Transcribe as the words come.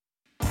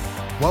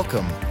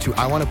Welcome to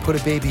I Want to Put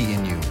a Baby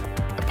in You,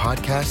 a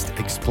podcast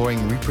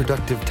exploring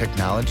reproductive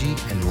technology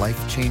and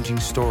life-changing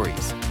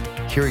stories.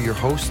 Here are your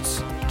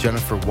hosts,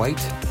 Jennifer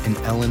White and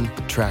Ellen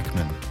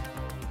Trackman.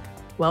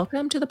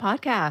 Welcome to the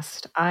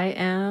podcast. I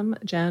am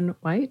Jen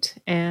White,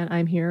 and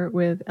I'm here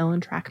with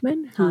Ellen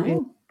Trackman, who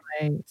is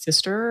my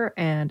sister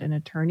and an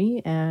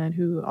attorney, and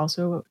who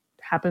also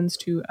happens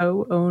to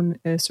own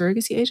a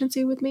surrogacy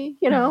agency with me.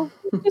 You know,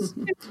 she's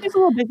a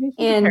little busy.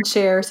 And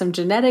share some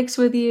genetics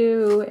with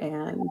you.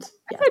 And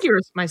I said you're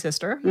my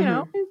sister. You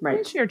know,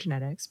 we share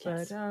genetics,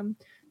 but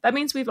that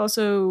means we've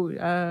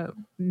also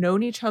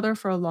known each other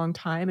for a long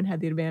time and had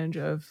the advantage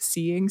of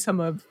seeing some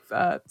of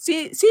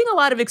seeing a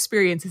lot of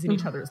experiences in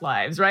each other's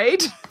lives,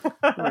 right?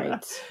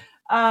 Right.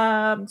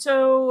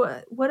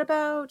 So what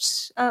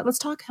about let's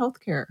talk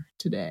healthcare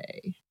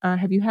today.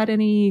 Have you had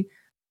any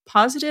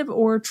positive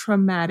or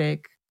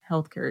traumatic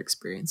healthcare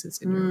experiences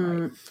in your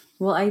life?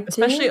 Well,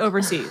 especially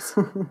overseas.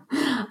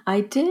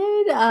 I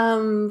did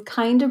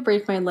kind of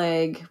break my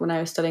leg when I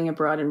was studying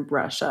abroad in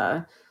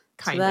Russia.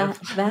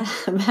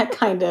 That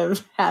kind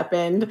of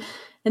happened,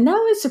 and that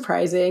was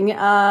surprising.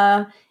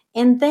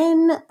 And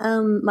then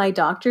my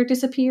doctor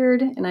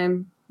disappeared,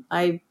 and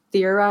I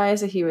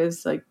theorized that he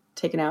was like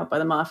taken out by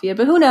the mafia,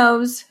 but who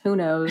knows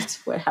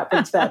what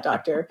happened to that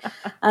doctor.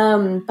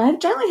 But I've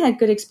generally had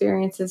good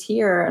experiences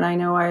here, and I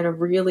know I had a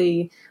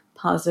really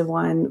positive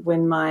one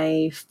when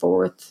my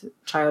fourth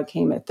child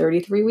came at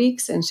 33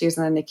 weeks, and she was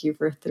in the NICU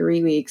for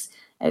 3 weeks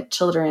at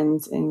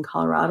Children's in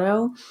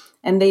Colorado,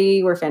 and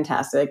they were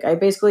fantastic. I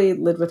basically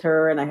lived with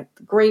her, and I had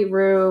a great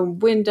room,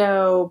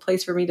 window,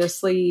 place for me to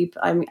sleep.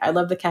 I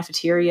love the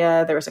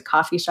cafeteria. There was a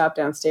coffee shop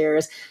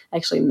downstairs. I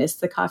actually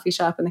missed the coffee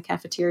shop and the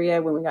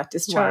cafeteria when we got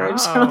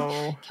discharged. Wow.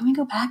 So, can we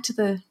go back to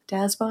the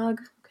Dasbog?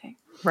 Okay.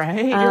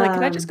 Right. You're like,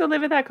 can I just go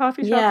live at that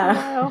coffee shop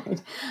for a while?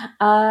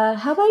 Right.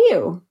 How about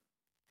you?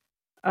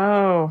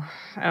 Oh,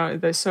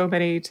 there's so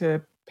many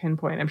to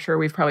pinpoint. I'm sure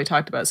we've probably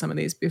talked about some of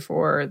these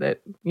before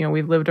that, you know,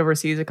 we've lived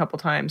overseas a couple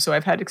times. So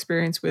I've had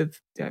experience with,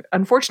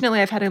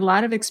 unfortunately, I've had a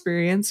lot of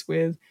experience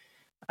with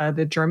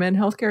the German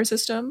healthcare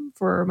system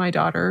for my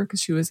daughter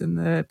because she was in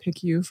the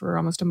PICU for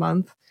almost a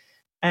month.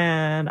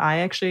 And I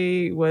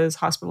actually was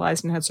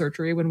hospitalized and had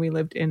surgery when we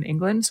lived in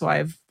England. So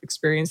I've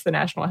experienced the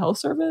National Health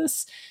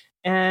Service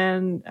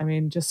and I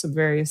mean, just some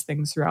various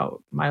things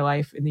throughout my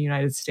life in the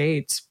United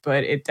States.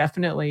 But it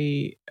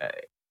definitely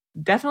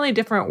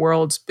different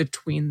worlds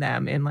between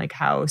them in like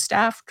how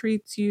staff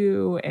treats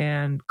you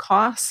and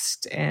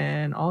cost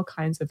and all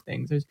kinds of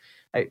things.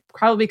 I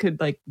probably could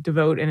like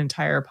devote an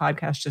entire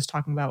podcast just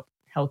talking about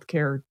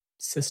healthcare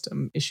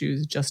system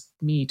issues, just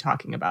me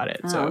talking about it.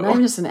 So not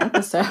just an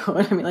episode.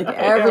 I mean, like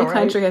every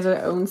country has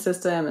their own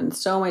system and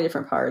so many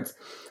different parts.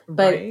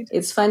 But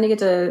it's fun to get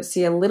to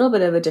see a little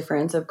bit of a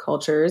difference of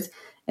cultures,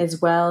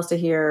 as well as to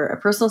hear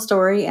a personal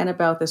story and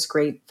about this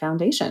great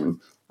foundation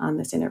on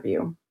this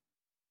interview.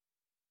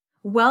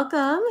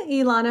 Welcome,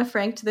 Ilana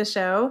Frank, to the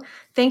show.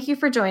 Thank you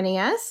for joining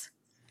us.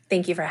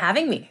 Thank you for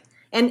having me.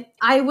 And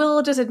I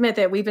will just admit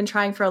that we've been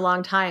trying for a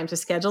long time to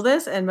schedule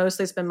this, and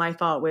mostly it's been my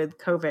fault with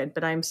COVID,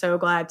 but I'm so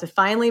glad to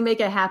finally make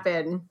it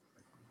happen.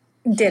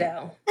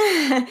 Ditto.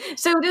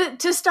 So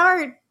to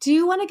start, do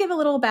you want to give a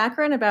little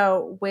background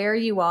about where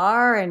you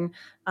are and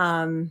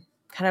kind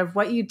of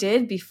what you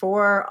did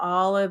before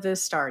all of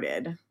this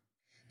started?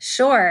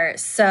 Sure.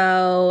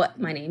 So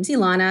my name's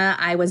Ilana.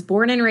 I was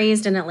born and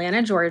raised in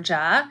Atlanta,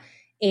 Georgia,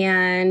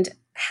 and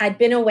had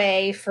been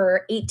away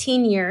for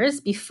 18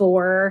 years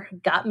before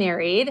got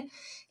married.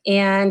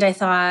 And I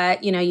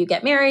thought, you know, you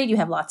get married, you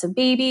have lots of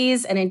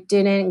babies, and it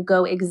didn't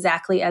go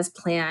exactly as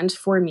planned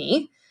for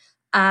me.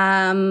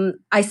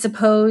 I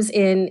suppose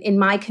in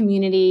my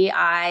community,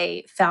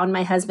 I found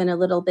my husband a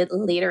little bit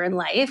later in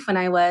life when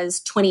I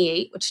was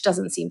 28, which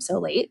doesn't seem so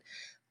late.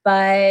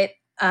 But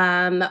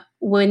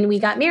when we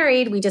got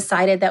married, we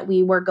decided that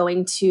we were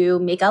going to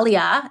make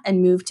Aliyah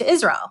and move to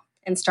Israel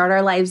and start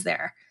our lives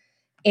there.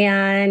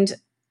 And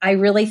I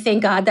really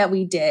thank God that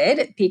we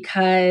did,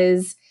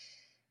 because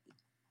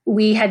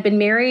we had been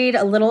married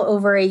a little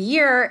over a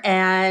year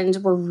and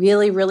were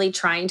really, really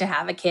trying to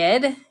have a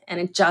kid, and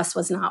it just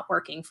was not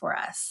working for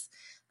us.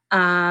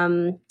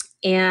 And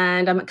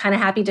I'm kind of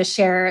happy to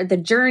share the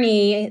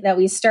journey that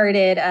we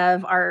started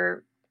of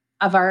our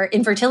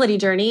infertility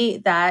journey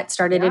that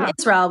started in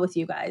Israel with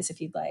you guys,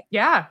 if you'd like.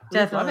 Yeah,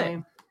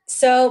 definitely.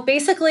 So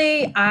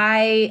basically,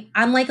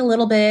 I'm like a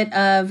little bit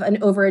of an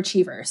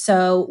overachiever.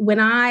 So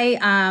when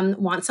I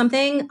want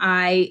something,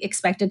 I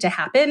expect it to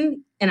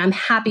happen, and I'm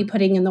happy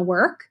putting in the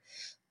work.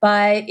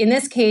 But in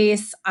this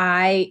case,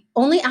 I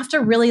only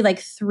after really like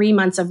 3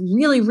 months of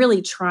really,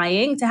 really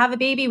trying to have a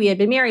baby, we had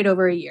been married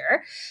over a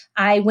year,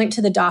 I went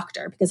to the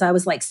doctor because I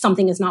was like,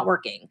 something is not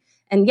working.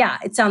 And yeah,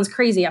 it sounds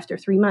crazy after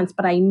 3 months,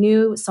 but I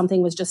knew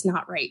something was just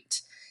not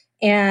right.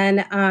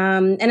 And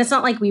it's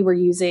not like we were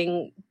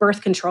using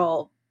birth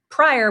control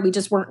prior, we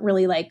just weren't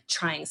really like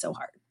trying so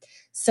hard.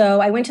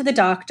 So I went to the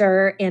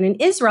doctor, and in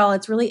Israel,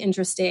 it's really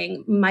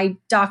interesting. My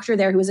doctor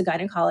there, who was a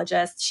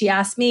gynecologist, she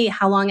asked me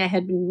how long I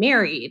had been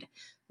married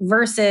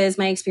versus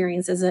my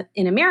experiences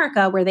in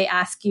America, where they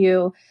ask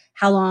you,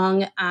 how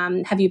long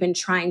have you been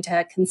trying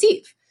to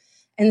conceive?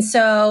 And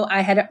so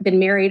I had been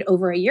married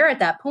over a year at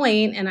that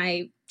point, and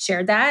I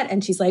shared that.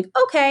 And she's like,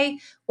 okay,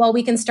 well,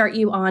 we can start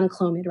you on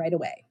Clomid right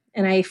away.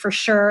 And I for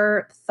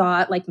sure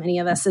thought, like many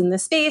of us in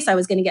this space, I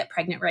was going to get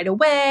pregnant right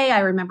away. I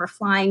remember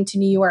flying to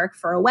New York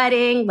for a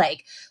wedding.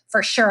 Like,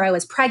 for sure, I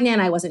was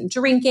pregnant. I wasn't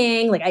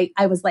drinking. Like,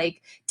 I was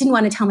like, didn't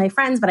want to tell my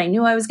friends, but I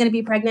knew I was going to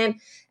be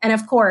pregnant. And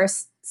of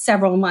course,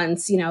 several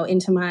months,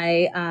 into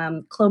my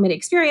Clomid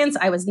experience,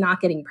 I was not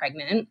getting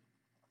pregnant.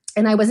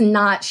 And I was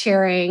not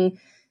sharing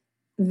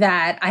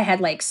that I had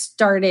like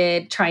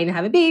started trying to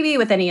have a baby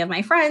with any of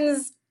my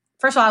friends.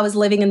 First of all, I was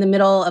living in the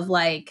middle of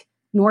like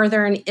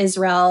northern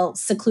Israel,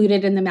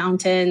 secluded in the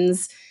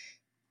mountains.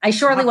 I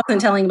surely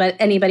wasn't telling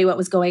anybody what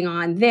was going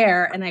on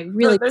there, and I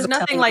really there's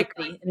nothing like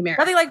in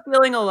America. Nothing like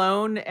feeling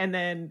alone and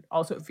then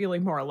also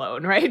feeling more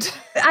alone, right?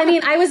 I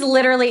mean, I was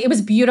literally, it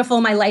was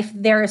beautiful. My life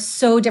there is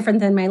so different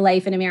than my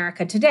life in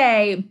America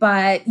today,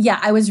 but yeah,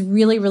 I was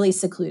really, really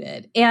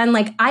secluded, and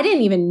like I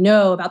didn't even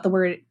know about the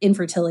word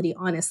infertility.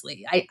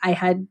 Honestly, I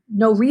had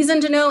no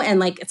reason to know, and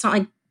like it's not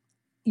like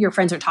your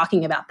friends are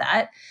talking about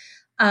that.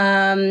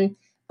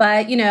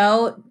 But,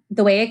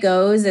 the way it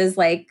goes is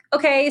like,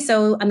 okay,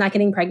 so I'm not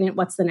getting pregnant.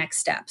 What's the next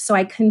step? So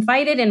I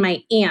confided in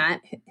my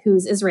aunt,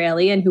 who's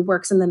Israeli and who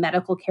works in the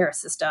medical care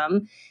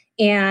system.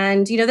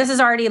 And, this is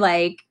already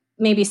like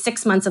maybe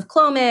 6 months of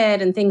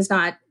Clomid and things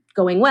not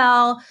going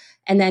well.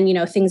 And then,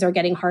 things are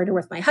getting harder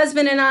with my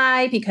husband and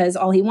I, because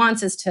all he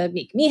wants is to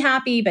make me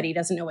happy, but he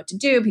doesn't know what to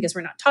do because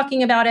we're not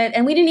talking about it.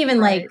 And we didn't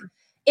even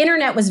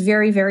internet was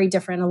very, very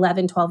different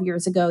 11, 12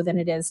 years ago than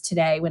it is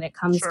today when it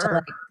comes to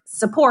like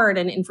support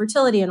and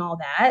infertility and all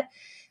that.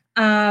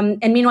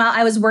 And meanwhile,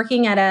 I was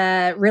working at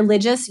a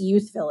religious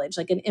youth village,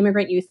 like an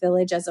immigrant youth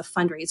village, as a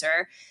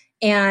fundraiser.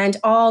 And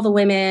all the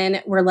women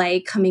were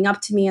like coming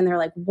up to me and they're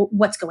like,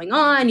 what's going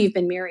on? You've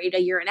been married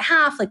a year and a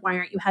half. Like, why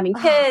aren't you having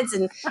kids?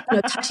 And,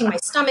 touching my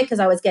stomach because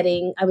I was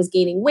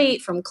gaining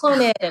weight from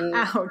Clomid. And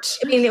ouch.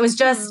 I mean, it was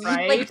just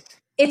like,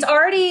 it's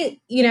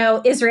already,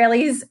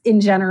 Israelis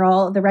in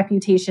general, the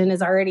reputation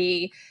is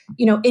already,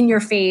 in your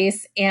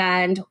face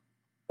and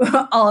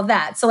all of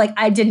that. So like,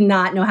 I did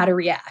not know how to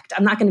react.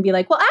 I'm not going to be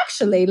like, well,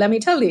 actually, let me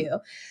tell you.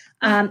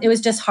 It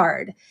was just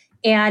hard.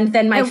 And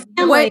then my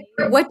family.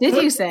 What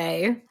did you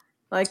say?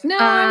 Like, no,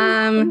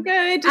 I'm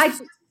good.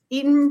 Just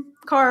eating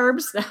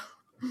carbs.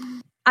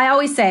 I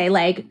always say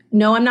like,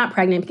 no, I'm not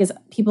pregnant, because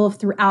people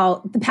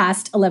throughout the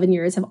past 11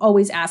 years have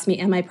always asked me,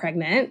 am I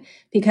pregnant?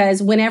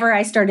 Because whenever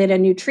I started a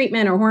new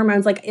treatment or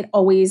hormones, like it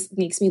always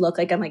makes me look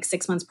like I'm like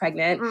 6 months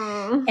pregnant.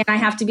 And I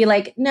have to be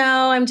like,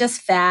 no, I'm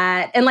just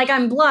fat. And like,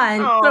 I'm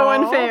blunt. Aww. So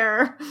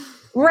unfair.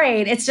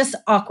 Right. It's just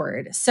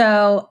awkward.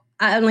 So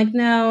I'm like,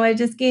 no, I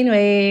just gained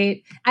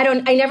weight. I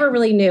never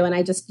really knew. And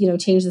I just,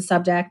 changed the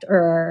subject.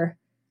 Or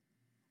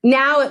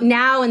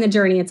now in the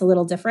journey, it's a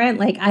little different.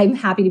 Like, I'm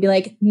happy to be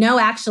like, no,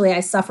 actually I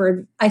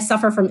suffer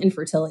from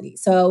infertility.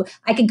 So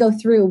I could go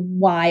through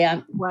why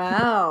I'm.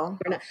 Wow.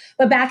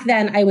 But back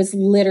then I was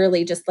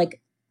literally just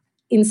like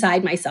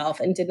inside myself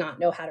and did not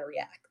know how to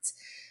react.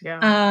 Yeah.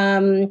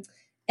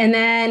 And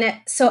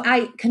then, so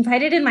I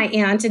confided in my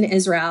aunt in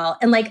Israel,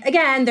 and like,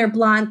 again, they're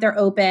blunt, they're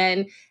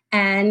open.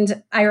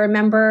 And I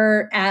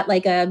remember at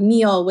like a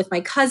meal with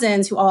my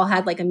cousins who all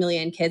had like a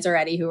million kids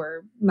already, who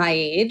were my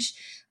age.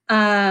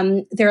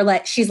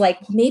 She's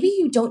like, maybe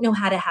you don't know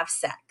how to have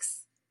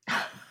sex.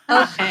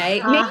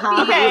 Okay.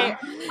 Maybe. Okay.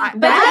 But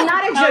that's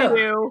not a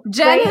joke.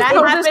 Jen has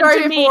told the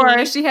story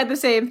before. She had the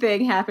same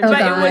thing happen.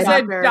 But it was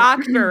a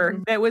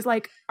doctor that was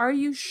like, are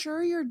you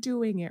sure you're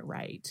doing it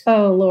right?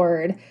 Oh,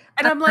 Lord.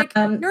 And I'm like,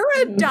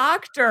 you're a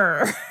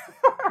doctor.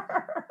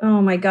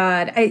 Oh my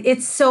God.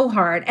 It's so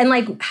hard. And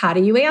like, how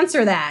do you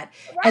answer that?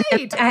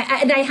 Right.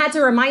 And I had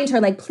to remind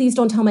her, like, please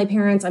don't tell my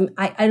parents.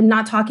 I'm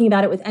not talking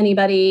about it with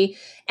anybody.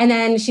 And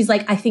then she's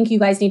like, I think you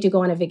guys need to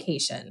go on a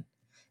vacation.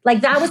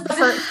 Like, that was the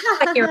first,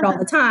 I hear it all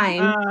the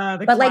time.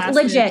 But like,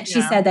 legit,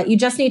 she said that you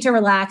just need to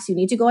relax. You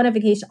need to go on a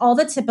vacation. All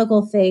the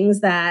typical things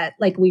that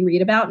like we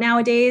read about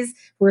nowadays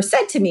were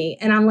said to me.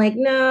 And I'm like,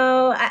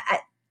 no,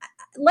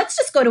 let's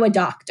just go to a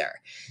doctor.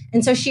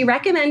 And so she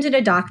recommended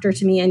a doctor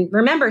to me. And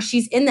remember,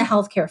 she's in the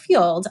healthcare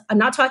field. I'm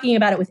not talking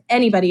about it with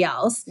anybody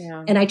else.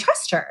 Yeah. And I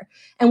trust her.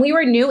 And we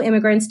were new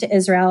immigrants to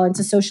Israel and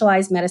to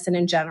socialized medicine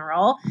in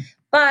general,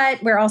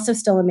 but we're also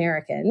still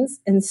Americans.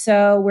 And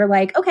so we're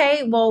like,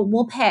 okay, well,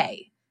 we'll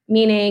pay.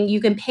 Meaning you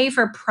can pay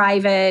for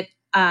private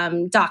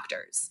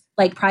doctors,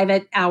 like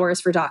private hours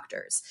for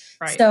doctors.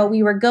 Right. So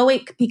we were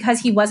going,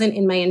 because he wasn't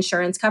in my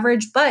insurance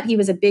coverage, but he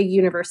was a big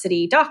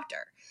university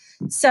doctor.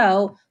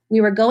 So we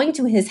were going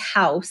to his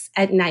house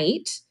at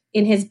night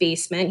in his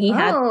basement. He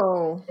had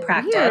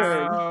practice.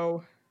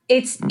 Weird.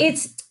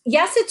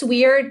 It's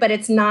weird, but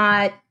it's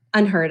not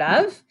unheard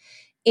of.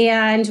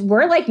 And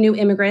we're like new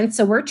immigrants,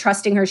 so we're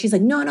trusting her. She's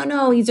like,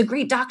 no, he's a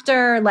great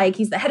doctor. Like,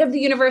 he's the head of the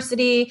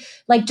university.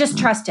 Like, just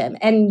trust him.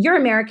 And you're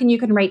American, you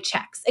can write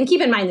checks. And keep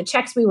in mind, the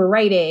checks we were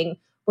writing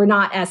were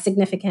not as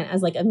significant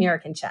as like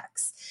American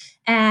checks.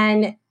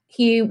 And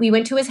we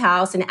went to his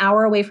house an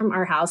hour away from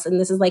our house. And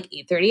this is like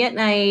 8:30 at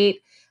night.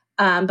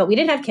 But we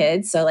didn't have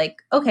kids. So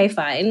like, okay,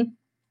 fine.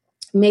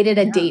 Made it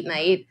a date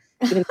night,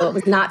 even though it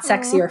was not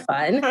sexy or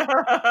fun.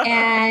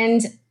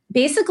 And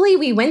basically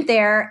we went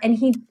there and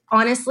he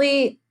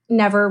honestly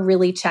never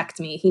really checked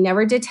me. He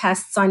never did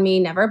tests on me,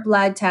 never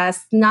blood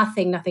tests,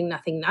 nothing.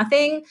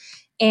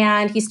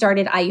 And he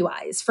started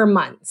IUIs for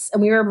months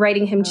and we were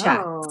writing him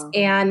checks.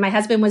 And my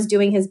husband was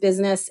doing his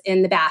business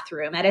in the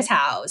bathroom at his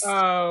house.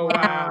 Oh,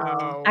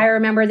 wow. I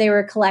remember they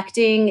were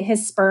collecting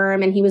his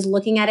sperm and he was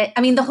looking at it.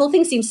 I mean, the whole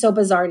thing seems so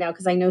bizarre now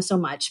because I know so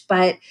much,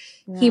 but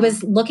he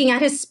was looking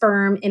at his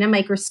sperm in a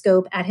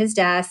microscope at his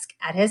desk,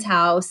 at his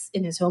house,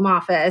 in his home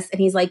office.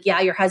 And he's like,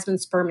 yeah, your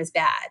husband's sperm is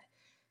bad.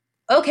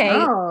 Okay.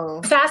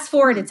 Fast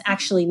forward, it's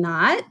actually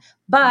not.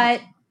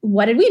 But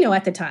what did we know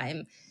at the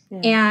time?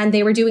 Yeah. And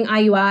they were doing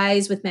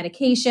IUIs with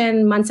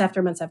medication months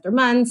after months after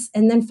months.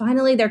 And then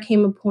finally there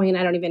came a point,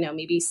 I don't even know,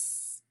 maybe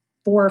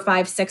 4 or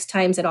 5, 6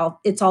 times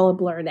it's all a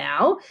blur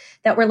now,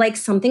 that we're like,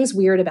 something's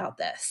weird about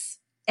this.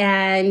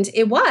 And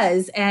it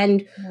was.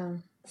 And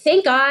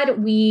thank God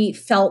we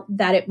felt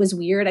that it was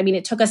weird. I mean,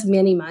 it took us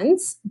many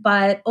months,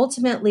 but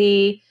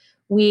ultimately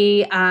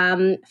we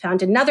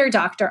found another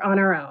doctor on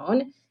our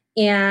own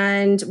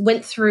and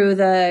went through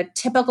the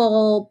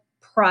typical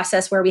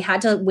process where we had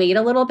to wait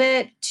a little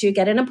bit to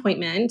get an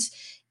appointment.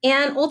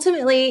 And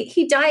ultimately,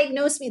 he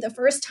diagnosed me the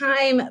first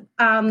time,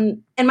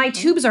 and my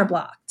tubes are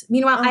blocked.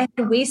 Meanwhile, I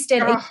had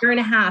wasted a year and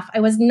a half. I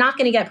was not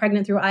going to get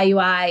pregnant through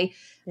IUI.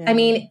 Yeah. I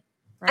mean,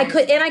 I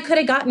could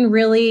have gotten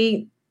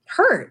really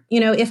hurt,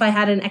 if I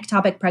had an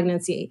ectopic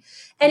pregnancy.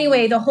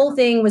 Anyway, the whole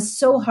thing was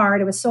so hard.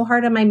 It was so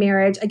hard on my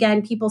marriage.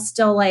 Again, people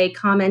still like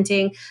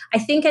commenting. I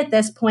think at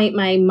this point,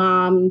 my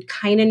mom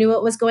kind of knew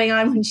what was going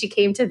on when she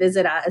came to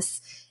visit us.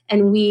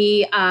 And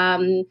we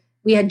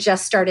had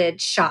just started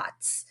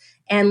shots.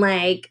 And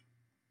like,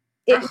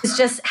 it was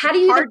just, how do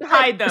you hard to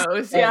hide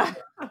those? Yeah.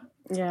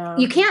 Yeah.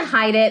 You can't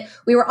hide it.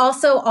 We were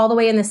also all the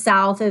way in the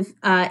south of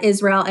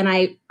Israel. And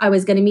I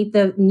was going to meet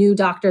the new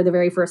doctor the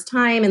very first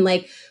time. And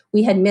like,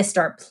 we had missed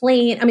our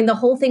plane. I mean, the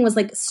whole thing was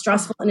like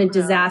stressful and a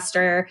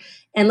disaster.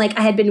 And like,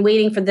 I had been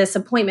waiting for this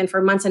appointment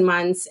for months and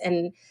months.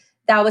 And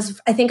that was,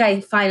 I think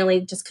I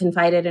finally just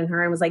confided in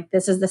her and was like,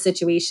 this is the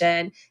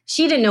situation.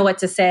 She didn't know what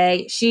to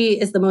say. She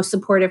is the most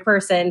supportive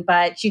person,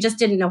 but she just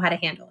didn't know how to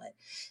handle it.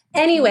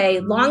 Anyway,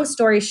 long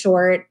story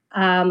short,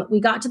 we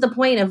got to the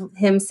point of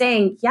him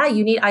saying, yeah,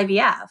 you need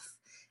IVF.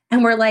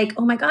 And we're like,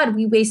 oh my God,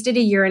 we wasted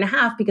a year and a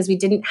half because we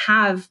didn't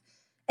have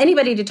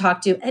anybody to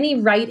talk to, any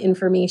right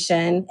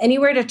information,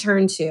 anywhere to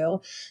turn to.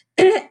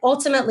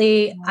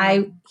 Ultimately,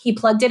 he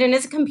plugged it in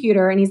his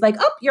computer and he's like,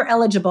 oh, you're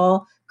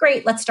eligible.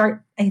 Great, let's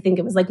start. I think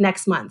it was like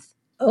next month.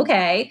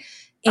 Okay.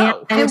 And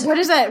what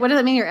does that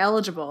mean you're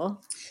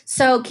eligible?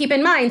 So keep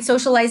in mind,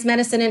 socialized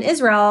medicine in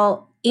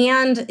Israel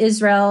and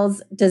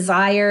Israel's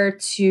desire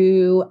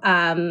to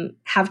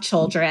have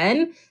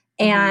children,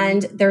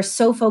 and they're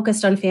so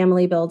focused on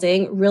family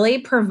building, really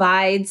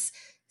provides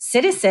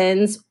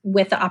citizens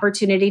with the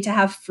opportunity to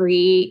have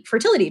free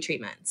fertility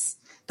treatments.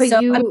 But so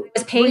I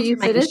was paying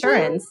for my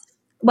insurance.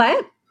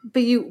 What?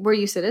 But were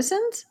you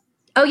citizens?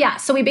 Oh yeah,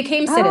 so we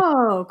became citizens.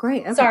 Oh,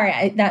 great. Okay.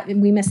 Sorry,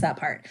 we missed that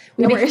part.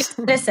 We became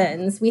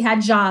citizens. We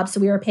had jobs,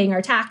 so we were paying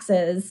our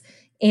taxes,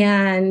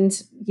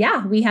 and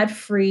yeah, we had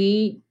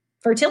free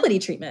fertility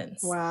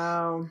treatments.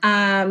 Wow.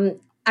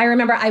 I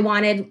remember I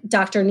wanted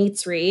Dr.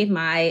 Nitzri,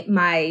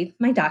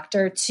 my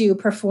doctor, to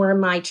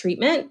perform my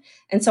treatment,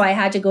 and so I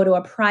had to go to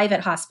a private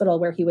hospital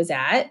where he was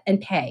at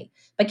and pay.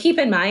 But keep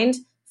in mind,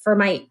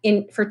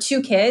 for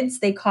 2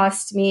 kids, they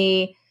cost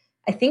me,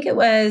 I think it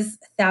was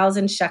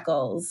 1,000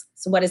 shekels.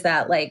 So what is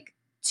that? Like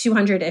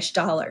 $200-ish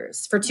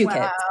for 2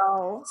 kids.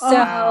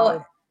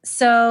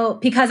 So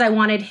because I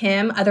wanted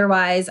him,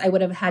 otherwise I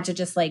would have had to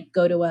just like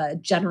go to a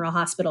general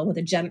hospital with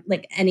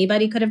like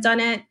anybody could have done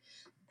it.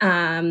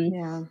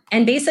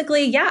 And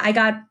basically,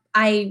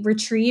 I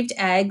retrieved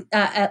egg.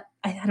 I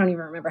don't even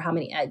remember how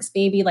many eggs,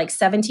 maybe like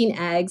 17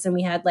 eggs. And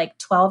we had like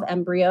 12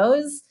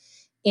 embryos.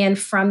 And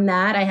from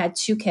that, I had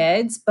 2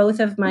 kids. Both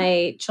of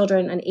my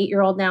children, an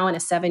 8-year-old now and a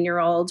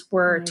 7-year-old,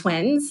 were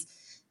twins.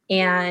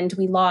 And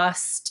we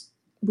lost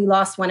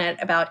one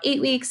at about 8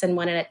 weeks and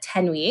one at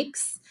 10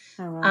 weeks.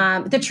 Oh,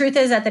 wow. The truth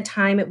is, at the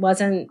time, it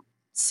wasn't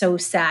so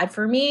sad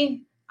for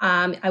me.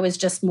 I was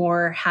just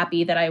more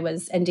happy that I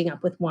was ending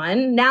up with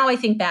one. Now I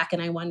think back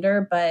and I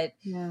wonder, but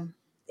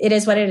it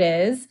is what it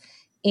is.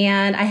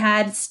 And I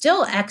had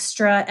still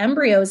extra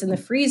embryos in the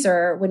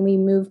freezer when we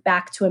moved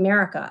back to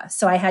America.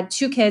 So I had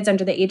 2 kids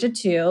under the age of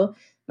 2.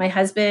 My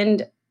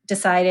husband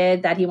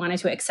decided that he wanted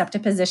to accept a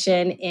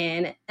position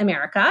in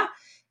America.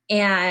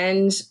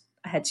 And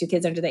I had 2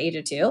 kids under the age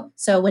of 2.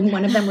 So when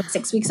one of them was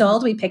 6 weeks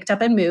old, we picked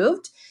up and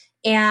moved.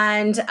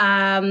 And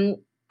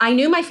I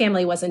knew my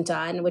family wasn't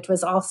done, which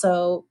was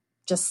also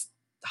just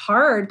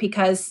hard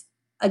because,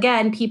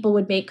 again, people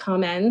would make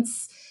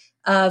comments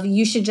of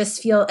you should just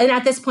feel, and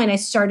at this point I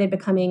started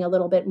becoming a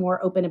little bit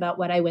more open about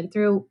what I went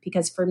through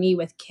because for me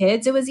with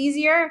kids, it was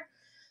easier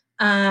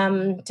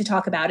to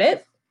talk about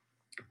it.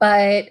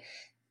 But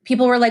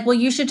people were like, well,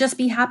 you should just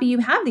be happy you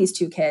have these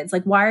 2 kids.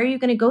 Like, why are you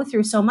going to go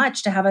through so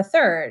much to have a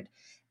third?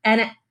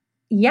 And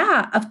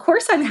yeah, of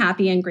course I'm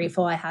happy and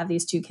grateful I have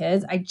these 2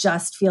 kids. I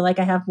just feel like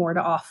I have more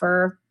to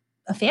offer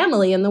a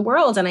family in the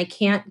world, and I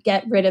can't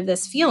get rid of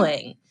this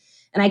feeling.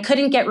 And I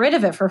couldn't get rid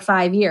of it for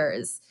 5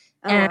 years.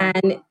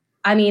 And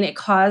I mean, it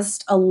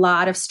caused a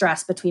lot of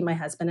stress between my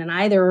husband and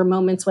I. There were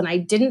moments when I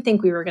didn't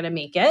think we were going to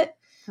make it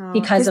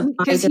because of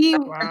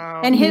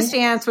my and his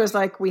stance was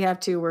like, we have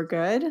 2, we're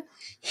good.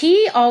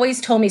 He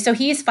always told me, so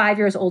he's 5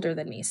 years older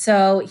than me.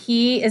 So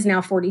he is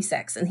now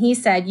 46. And he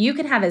said, you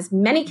can have as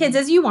many kids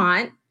as you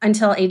want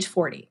until age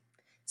 40.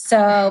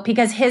 So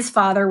because his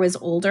father was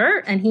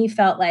older and he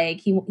felt like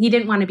he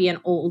didn't want to be an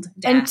old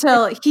dad.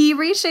 Until he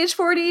reached age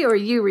 40 or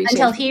you reached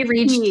Until he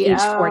reached age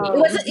 40.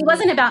 It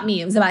wasn't about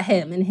me. It was about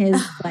him and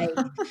his like.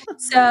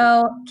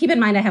 So keep in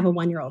mind, I have a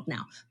 1-year-old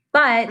now.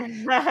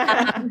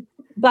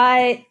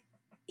 But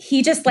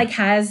he just like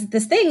has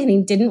this thing and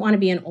he didn't want to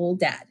be an old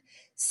dad.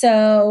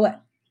 So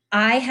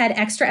I had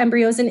extra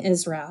embryos in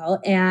Israel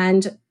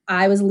and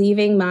I was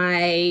leaving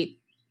my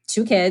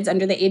 2 kids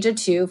under the age of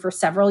 2 for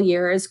several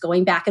years,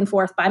 going back and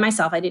forth by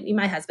myself. I didn't need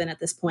my husband at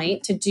this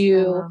point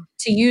to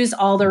use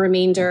all the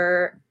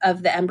remainder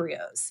of the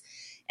embryos.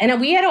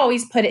 And we had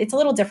always it's a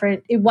little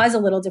different. It was a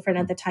little different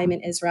at the time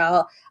in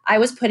Israel. I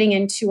was putting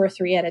in 2 or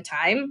 3 at a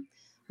time.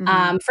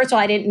 First of all,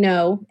 I didn't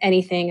know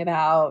anything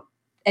about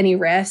any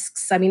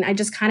risks. I mean, I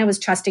just kind of was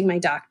trusting my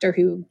doctor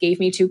who gave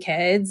me 2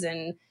 kids,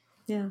 and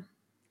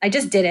I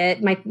just did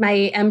it. My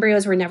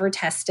embryos were never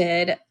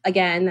tested.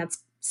 Again, that's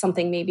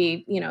something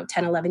maybe,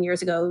 10, 11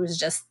 years ago, it was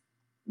just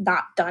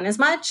not done as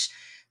much.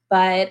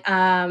 But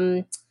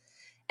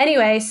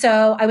anyway,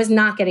 so I was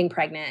not getting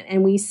pregnant.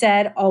 And we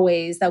said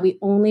always that we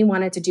only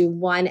wanted to do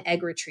 1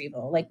 egg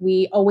retrieval. Like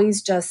we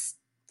always just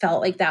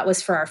felt like that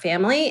was for our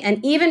family.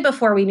 And even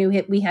before we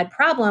knew we had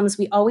problems,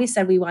 we always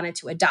said we wanted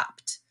to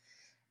adopt.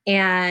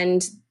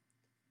 And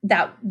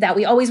that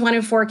we always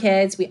wanted 4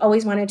 kids. We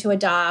always wanted to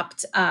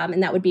adopt.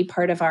 And that would be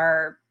part of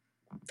our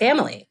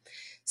family.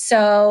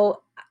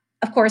 So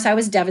of course, I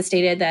was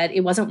devastated that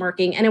it wasn't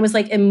working. And it was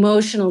like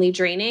emotionally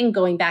draining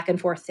going back and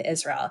forth to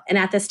Israel. And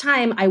at this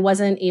time, I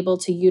wasn't able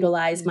to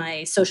utilize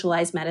my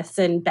socialized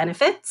medicine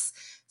benefits.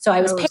 So I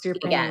was paying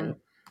again.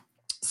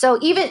 So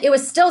it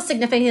was still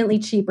significantly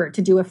cheaper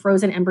to do a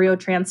frozen embryo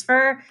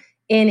transfer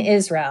in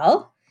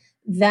Israel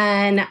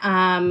than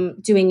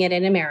doing it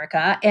in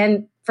America.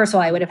 And first of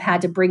all, I would have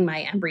had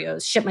to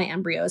ship my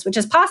embryos, which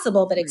is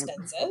possible, but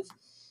expensive.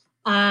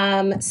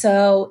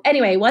 So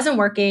anyway, it wasn't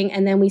working.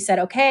 And then we said,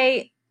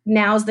 okay,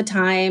 now's the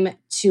time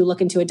to look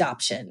into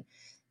adoption.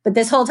 But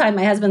this whole time,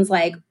 my husband's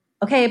like,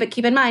 okay, but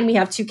keep in mind, we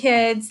have 2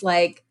 kids.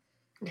 Like,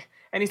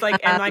 and he's like,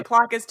 and my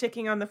clock is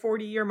ticking on the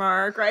 40-year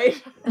mark,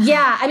 right?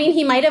 Yeah. I mean,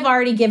 he might have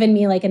already given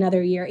me like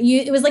another year.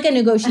 It was like a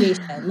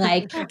negotiation.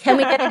 Like, can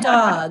we get a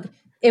dog?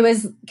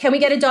 Can we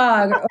get a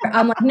dog? Or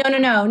I'm like,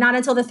 no, not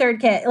until the 3rd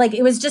kid. Like,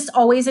 it was just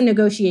always a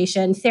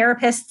negotiation,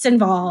 therapists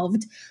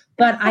involved.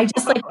 But I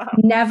just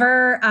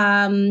never,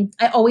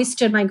 I always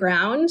stood my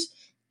ground.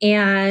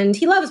 And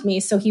he loves me,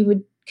 so he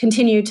would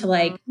continue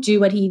to do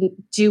what he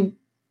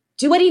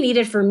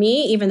needed for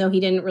me, even though he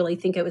didn't really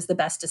think it was the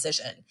best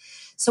decision.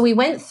 So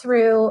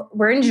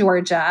we're in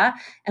Georgia,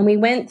 and we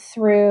went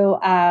through,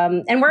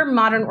 and we're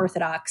modern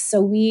Orthodox,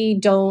 so we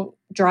don't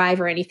drive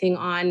or anything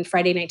on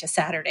Friday night to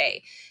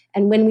Saturday.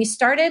 And when we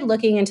started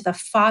looking into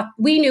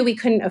we knew we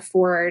couldn't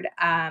afford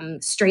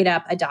straight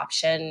up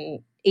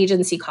adoption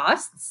agency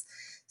costs.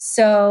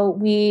 So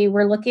we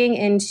were looking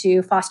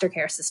into foster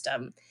care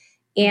system.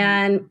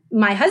 And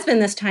my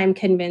husband this time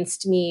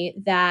convinced me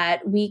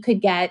that we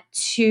could get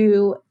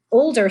 2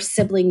 older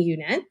sibling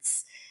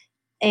units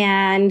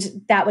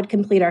and that would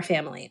complete our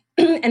family.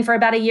 And for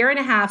about 1.5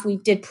 years, we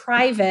did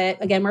private,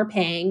 again, we're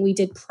paying, we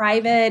did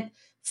private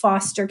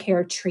foster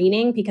care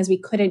training because we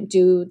couldn't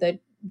do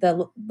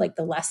the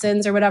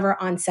lessons or whatever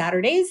on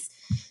Saturdays.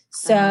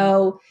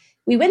 So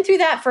we went through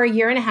that for 1.5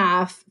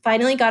 years,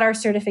 finally got our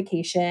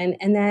certification.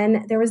 And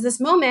then there was this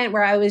moment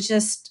where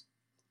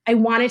I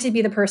wanted to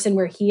be the person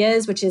where he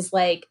is, which is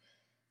like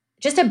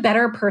just a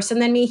better person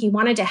than me. He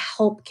wanted to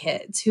help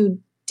kids who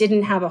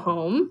didn't have a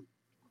home.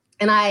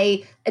 And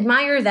I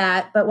admire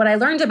that. But what I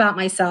learned about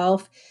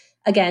myself,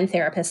 again,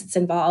 therapists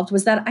involved,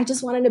 was that I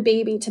just wanted a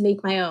baby to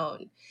make my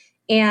own.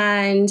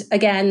 And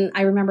again,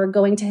 I remember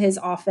going to his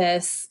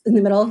office in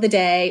the middle of the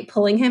day,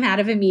 pulling him out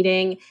of a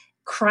meeting,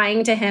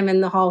 crying to him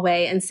in the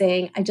hallway and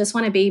saying, I just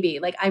want a baby.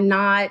 Like, I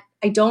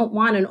don't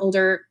want an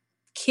older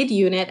kid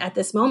unit at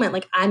this moment.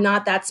 Like, I'm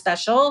not that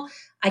special.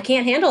 I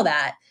can't handle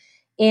that.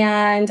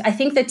 And I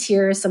think the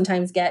tears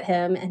sometimes get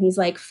him, and he's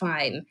like,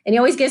 fine. And he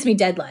always gives me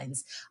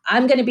deadlines.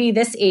 I'm going to be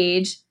this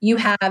age. You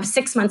have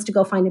 6 months to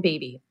go find a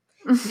baby.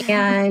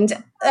 And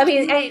I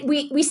mean,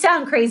 we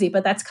sound crazy,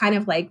 but that's kind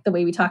of like the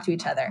way we talk to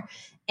each other.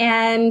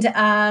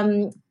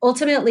 And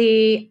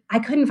ultimately, I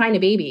couldn't find a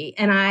baby.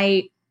 And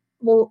I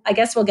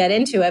guess we'll get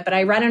into it, but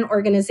I run an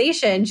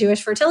organization,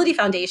 Jewish Fertility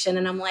Foundation.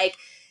 And I'm like,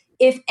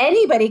 if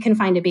anybody can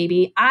find a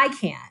baby, I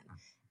can.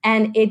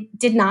 And it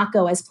did not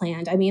go as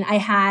planned. I mean,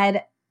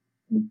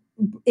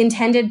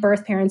 intended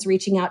birth parents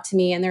reaching out to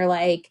me and they're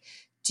like,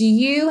 do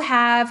you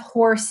have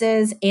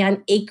horses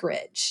and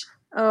acreage?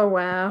 Oh,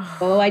 wow.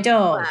 Oh, I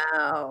don't.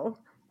 Wow.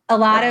 A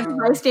lot of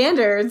high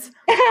standards.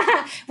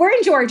 We're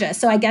in Georgia,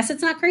 so I guess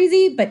it's not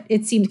crazy, but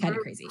it seemed kind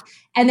of crazy.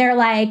 And they're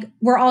like,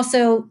 we're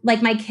also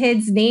like, my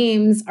kids'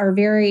 names are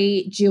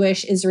very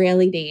Jewish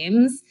Israeli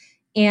names.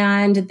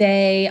 And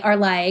they are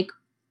like,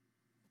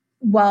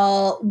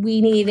 well,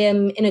 we need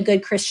him in a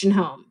good Christian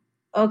home.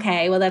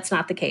 Okay, well, that's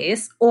not the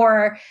case.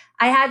 Or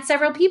I had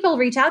several people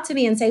reach out to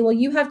me and say, well,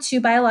 you have 2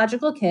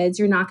 biological kids.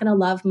 You're not going to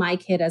love my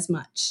kid as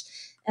much.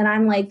 And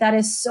I'm like, that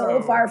is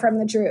so far from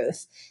the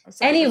truth.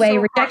 Anyway,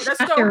 rejection.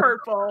 That's so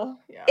hurtful.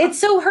 Yeah. It's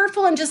so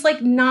hurtful and just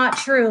like not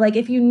true. Like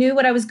if you knew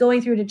what I was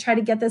going through to try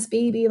to get this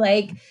baby,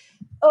 like,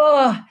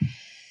 oh.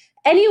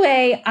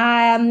 Anyway,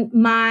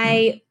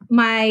 my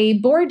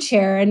board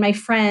chair and my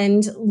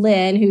friend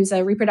Lynn, who's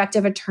a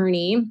reproductive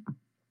attorney,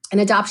 an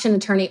adoption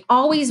attorney,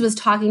 always was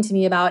talking to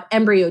me about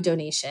embryo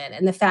donation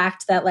and the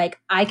fact that like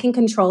I can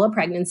control a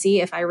pregnancy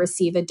if I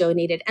receive a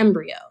donated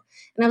embryo.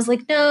 And I was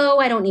like, no,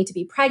 I don't need to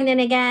be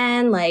pregnant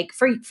again, like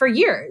for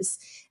years.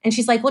 And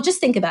she's like, well, just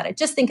think about it.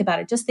 Just think about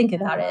it. Just think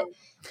about it.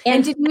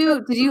 And did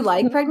you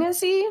like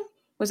pregnancy?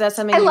 Was that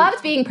something? I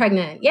loved being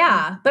pregnant.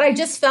 Yeah. But I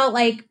just felt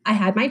like I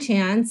had my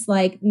chance.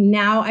 Like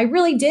now I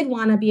really did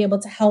want to be able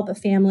to help a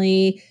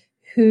family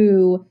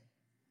who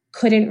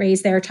couldn't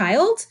raise their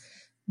child,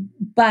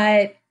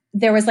 but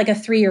there was like a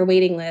 3-year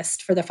waiting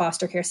list for the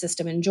foster care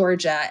system in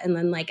Georgia. And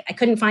then like, I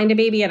couldn't find a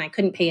baby and I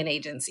couldn't pay an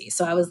agency.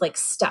 So I was like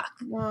stuck.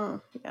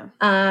 Oh,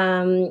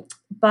 yeah.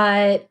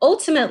 But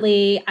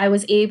ultimately I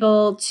was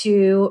able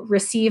to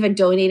receive a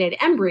donated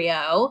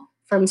embryo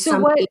from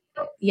somebody.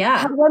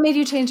 What made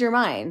you change your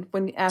mind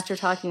after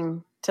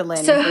talking to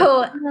Lynn?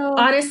 So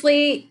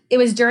honestly, it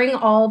was during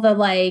all the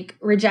like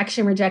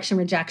rejection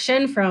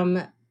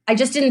from, I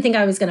just didn't think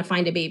I was going to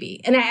find a baby.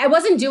 And I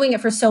wasn't doing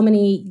it for so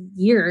many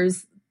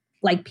years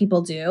like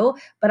people do,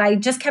 but I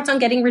just kept on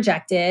getting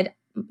rejected.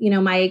 You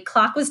know, my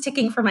clock was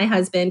ticking for my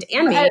husband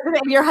and me.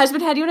 Your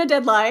husband had you on a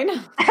deadline.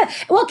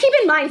 Well, keep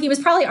in mind, he was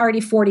probably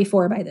already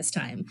 44 by this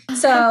time.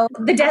 So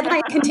the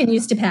deadline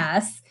continues to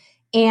pass.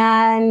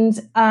 And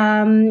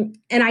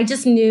I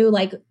just knew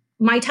like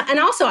and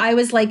also I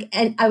was like,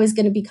 and I was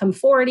going to become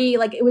 40.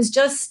 Like it was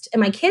just, and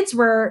my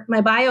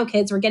bio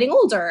kids were getting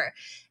older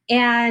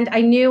and I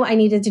knew I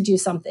needed to do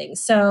something.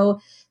 So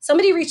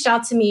somebody reached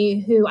out to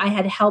me who I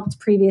had helped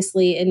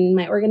previously in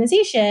my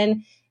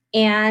organization.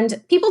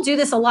 And people do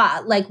this a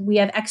lot. Like we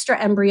have extra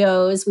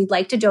embryos. We'd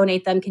like to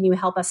donate them. Can you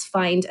help us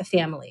find a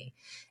family?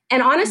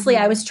 And honestly,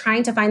 I was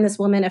trying to find this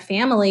woman a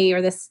family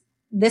or this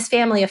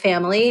family a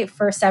family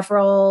for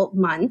several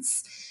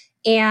months.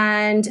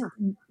 And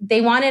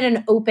they wanted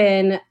an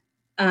open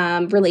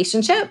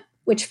relationship,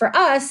 which for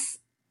us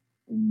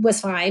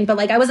was fine. But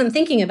like I wasn't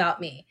thinking about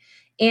me.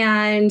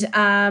 And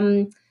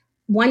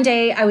one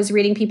day I was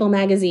reading People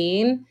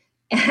magazine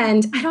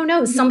and I don't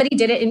know, somebody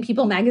did it in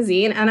People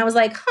magazine. And I was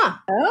like, huh.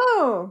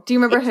 Oh, do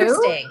you remember who?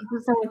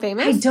 Was someone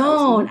famous? I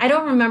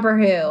don't remember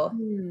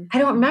who. I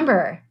don't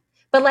remember.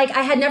 But like,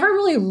 I had never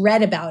really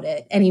read about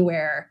it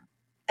anywhere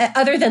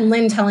other than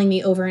Lynn telling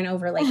me over and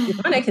over, like, you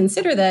want to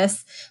consider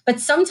this. But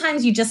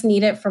sometimes you just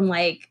need it from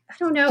like, I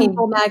don't know.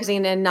 People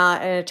magazine and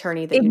not an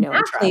attorney that you know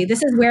and trust.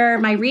 This is where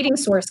my reading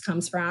source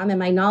comes from and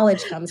my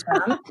knowledge comes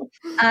from.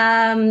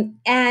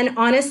 And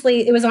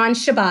honestly, it was on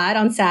Shabbat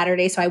on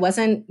Saturday, so I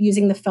wasn't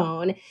using the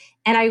phone.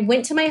 And I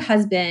went to my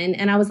husband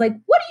and I was like,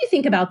 what do you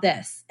think about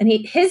this? And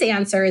his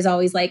answer is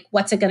always like,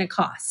 what's it going to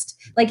cost?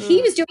 Like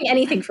he was doing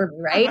anything for me,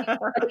 right?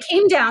 But it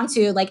came down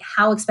to like,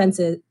 how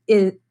expensive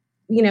is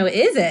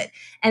it?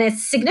 And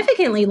it's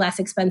significantly less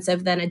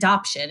expensive than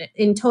adoption.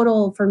 In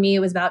total, for me, it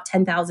was about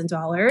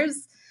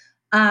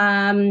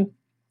 $10,000.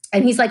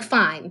 And he's like,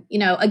 fine.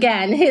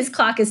 Again, his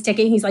clock is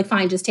ticking. He's like,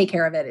 fine, just take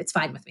care of it. It's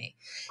fine with me.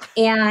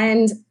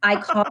 And I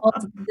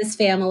called this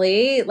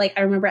family, like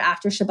I remember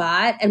after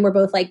Shabbat, and we're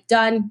both like,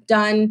 done.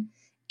 And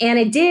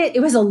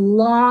it was a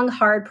long,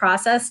 hard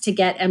process to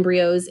get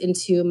embryos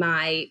into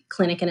my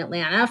clinic in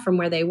Atlanta from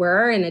where they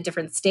were in a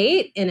different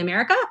state in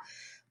America.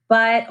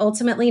 But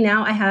ultimately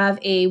now I have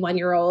a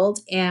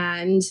 1-year-old.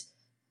 And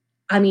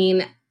I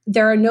mean,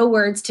 there are no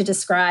words to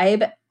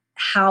describe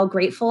how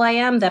grateful I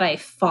am that I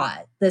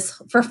fought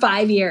this for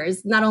 5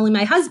 years. Not only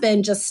my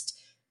husband, just,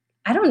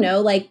 I don't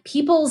know, like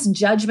people's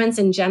judgments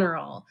in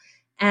general.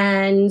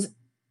 And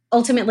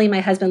ultimately my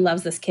husband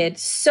loves this kid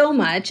so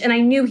much. And I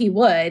knew he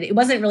would. It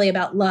wasn't really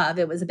about love.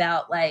 It was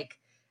about like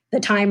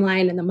the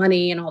timeline and the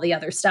money and all the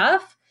other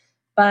stuff.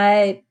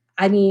 But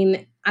I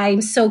mean,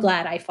 I'm so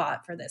glad I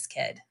fought for this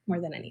kid more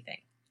than anything.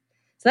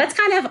 So that's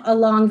kind of a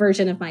long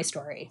version of my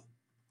story.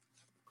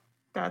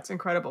 That's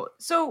incredible.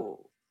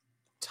 So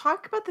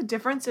talk about the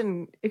difference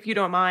in, if you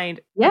don't mind,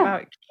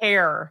 about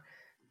care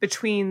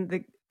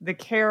between the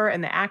care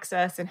and the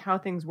access and how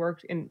things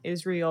worked in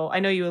Israel. I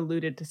know you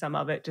alluded to some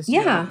of it, just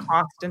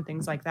cost and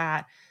things like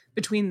that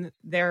between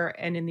there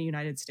and in the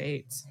United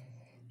States.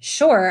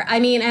 Sure.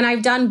 I mean, and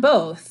I've done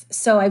both.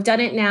 So I've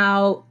done it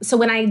now. So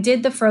when I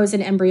did the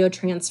frozen embryo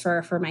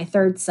transfer for my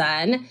third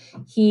son,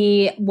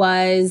 he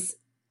was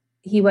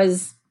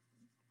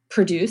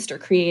produced or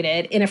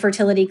created in a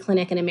fertility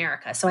clinic in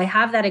America. So I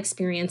have that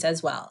experience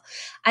as well.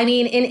 I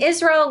mean, in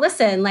Israel,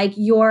 listen, like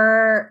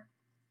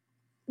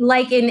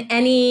in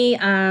any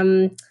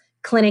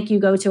clinic you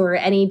go to or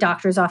any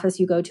doctor's office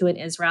you go to in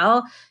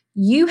Israel,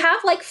 you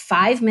have like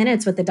 5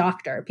 minutes with the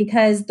doctor,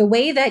 because the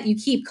way that you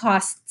keep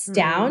costs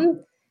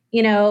down,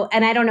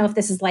 and I don't know if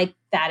this is like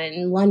that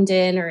in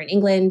London or in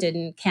England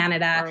and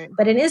Canada, right.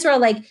 But in Israel,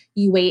 like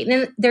you wait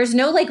and there's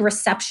no like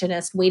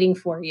receptionist waiting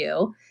for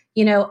you.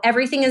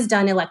 Everything is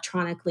done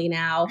electronically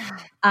now.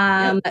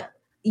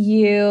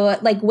 You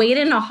like wait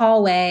in a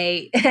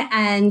hallway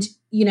and,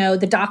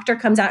 the doctor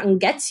comes out and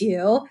gets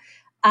you.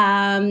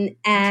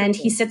 And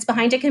he sits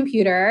behind a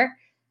computer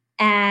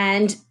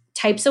and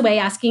types away,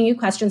 asking you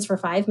questions for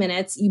 5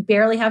 minutes. You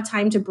barely have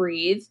time to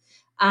breathe.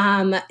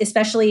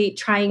 Especially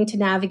trying to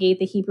navigate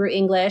the Hebrew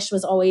English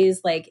was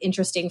always like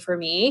interesting for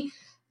me.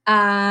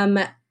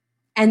 And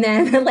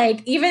then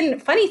like even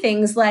funny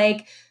things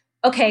like,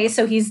 okay,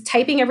 so he's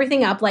typing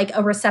everything up like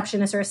a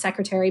receptionist or a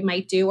secretary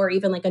might do, or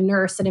even like a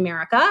nurse in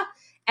America.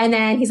 And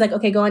then he's like,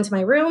 okay, go into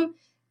my room,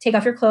 take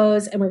off your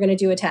clothes, and we're going to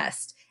do a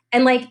test.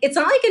 And like, it's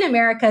not like in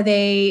America,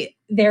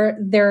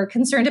 they're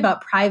concerned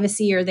about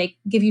privacy or they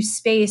give you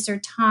space or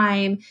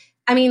time.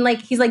 I mean,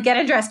 like, he's like,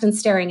 get dressed and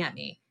staring at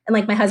me. And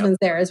like, my husband's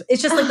there.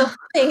 It's just like the whole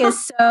thing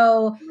is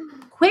so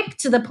quick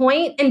to the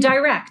point and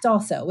direct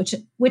also,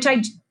 which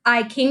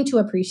I came to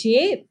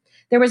appreciate.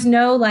 There was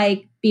no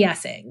like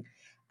BSing.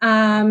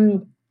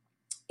 And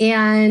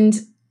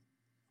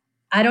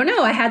I don't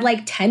know, I had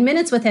like 10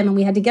 minutes with him and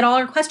we had to get all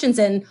our questions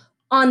in.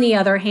 On the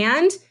other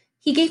hand,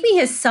 he gave me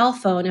his cell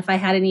phone. If I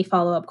had any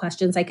follow-up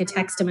questions, I could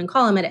text him and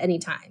call him at any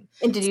time.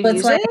 And did you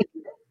use it?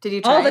 Did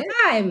you try all the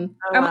time?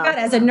 Oh my God,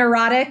 as a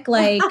neurotic,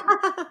 like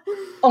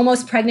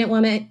almost pregnant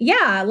woman.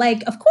 Yeah,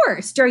 like of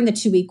course, during the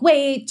 2-week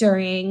wait,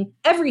 during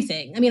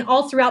everything. I mean,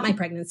 all throughout my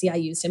pregnancy, I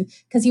used him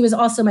because he was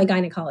also my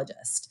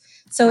gynecologist.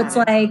 So it's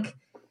like,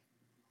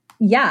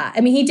 yeah,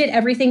 I mean, he did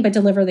everything but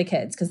deliver the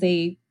kids because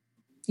you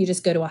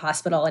just go to a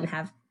hospital and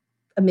have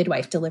a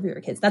midwife deliver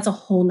your kids. That's a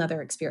whole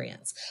nother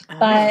experience.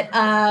 But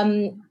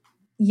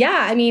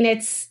yeah, I mean,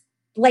 it's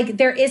like,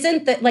 there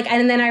isn't that like,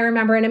 and then I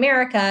remember in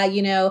America,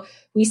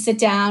 we sit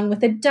down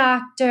with a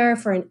doctor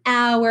for an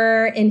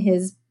hour in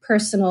his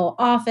personal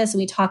office and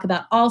we talk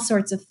about all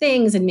sorts of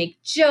things and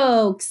make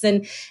jokes.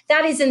 And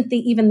that isn't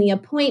even the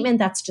appointment.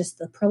 That's just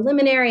the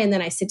preliminary. And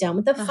then I sit down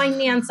with the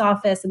finance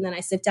office and then I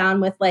sit down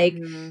with like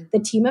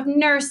the team of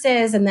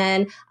nurses. And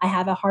then I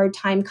have a hard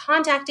time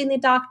contacting the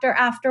doctor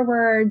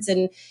afterwards.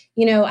 And,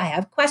 I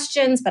have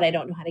questions, but I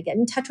don't know how to get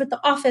in touch with the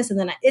office. And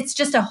then it's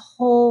just a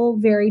whole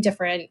very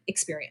different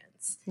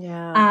experience.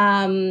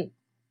 Yeah.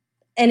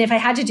 And if I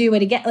had to do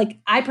it again, like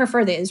I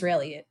prefer the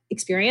Israeli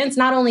experience,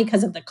 not only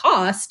because of the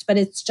cost, but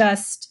it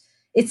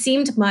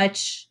seemed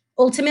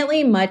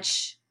ultimately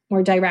much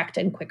more direct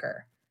and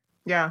quicker.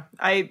 Yeah,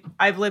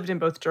 I've lived in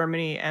both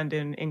Germany and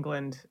in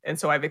England, and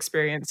so I've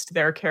experienced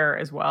their care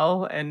as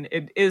well. And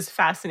it is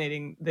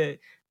fascinating that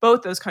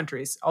both those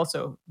countries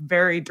also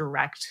very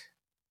direct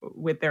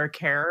with their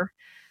care.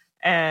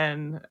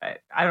 And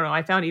I don't know,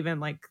 I found even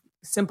like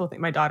simple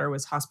thing. My daughter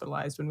was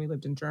hospitalized when we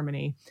lived in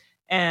Germany.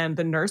 And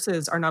the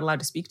nurses are not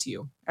allowed to speak to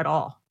you at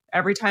all.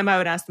 Every time I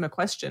would ask them a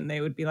question,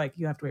 they would be like,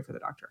 you have to wait for the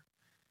doctor.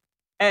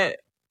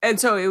 And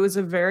so it was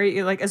a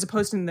very, like, as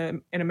opposed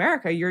to in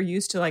America, you're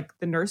used to like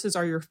the nurses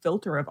are your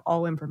filter of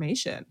all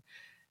information.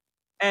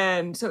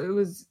 And so it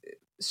was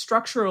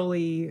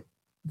structurally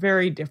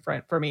very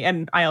different for me.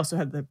 And I also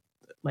had the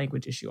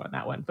language issue on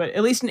that one. But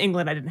at least in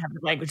England, I didn't have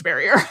the language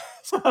barrier.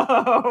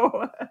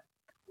 So...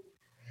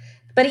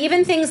 But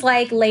even things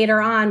like later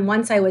on,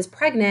 once I was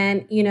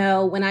pregnant,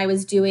 when I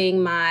was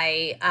doing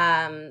my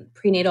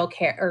prenatal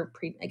care, or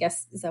I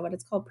guess, is that what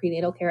it's called?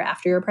 Prenatal care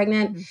after you're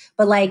pregnant. Mm-hmm.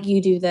 But like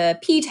you do the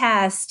P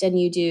test and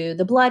you do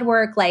the blood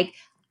work, like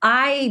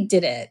I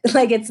did it.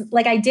 Like it's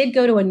like I did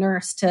go to a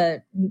nurse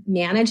to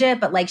manage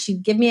it, but like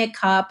she'd give me a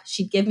cup,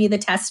 she'd give me the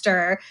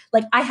tester.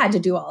 Like I had to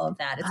do all of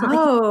that. It's not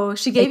like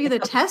she gave you the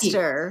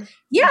tester.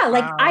 Yeah,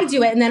 like I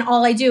do it. And then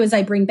all I do is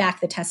I bring back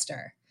the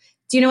tester.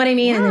 Do you know what I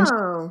mean?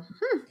 Oh.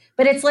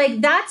 But it's like,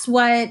 that's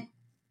what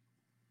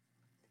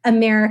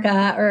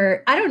America,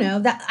 or I don't know,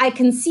 that I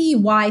can see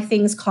why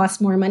things cost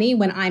more money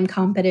when I'm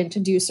competent to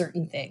do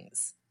certain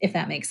things, if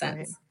that makes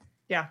sense. Right.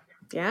 Yeah.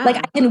 Yeah. Like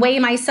I can weigh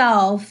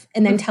myself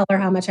and then tell her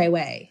how much I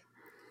weigh,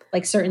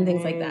 like certain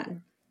things like that.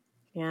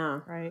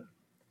 Yeah. Right.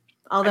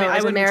 Although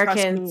as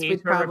Americans,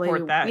 we'd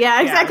probably, that.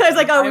 Yeah, exactly. I was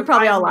like, we'd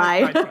probably all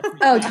lie.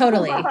 Oh,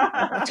 totally.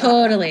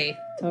 Totally.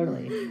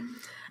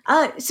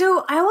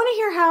 So I want to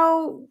hear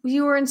how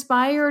you were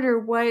inspired or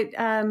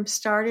what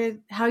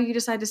started, how you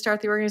decided to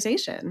start the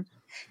organization.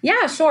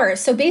 Yeah, sure.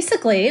 So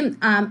basically,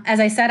 as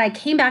I said, I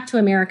came back to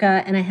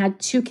America and I had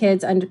 2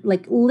 kids,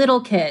 like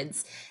little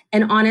kids.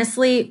 And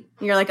honestly,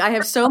 you're like, I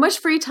have so much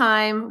free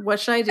time. What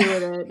should I do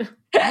with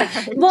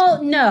it?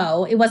 Well,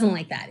 no, it wasn't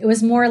like that. It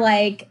was more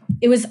like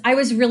I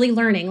was really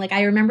learning. Like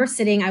I remember I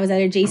was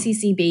at a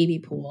JCC baby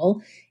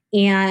pool,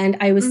 and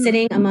I was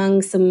sitting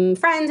among some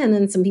friends and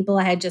then some people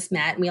I had just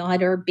met, and we all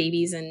had our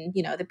babies in,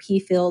 the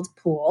pea-filled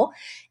pool.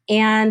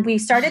 And we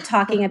started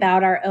talking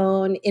about our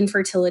own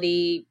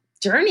infertility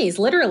journeys,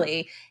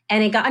 literally.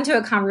 And it got into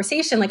a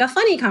conversation, like a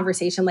funny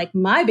conversation, like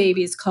my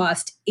babies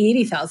cost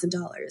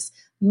 $80,000.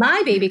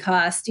 My baby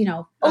cost,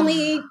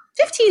 only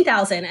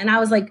 $15,000. And I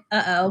was like,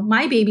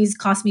 my babies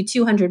cost me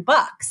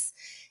 $200.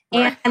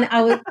 And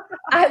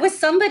I was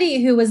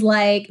somebody who was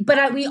like,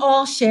 but we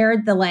all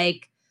shared the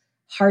like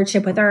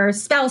hardship with our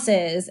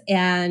spouses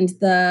and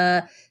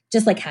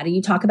just like, how do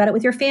you talk about it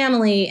with your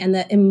family and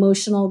the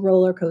emotional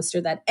roller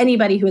coaster that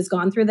anybody who has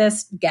gone through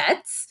this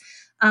gets.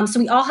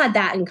 So we all had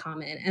that in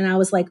common. And I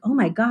was like, oh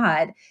my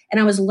God. And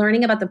I was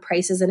learning about the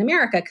prices in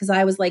America because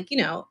I was like,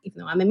 even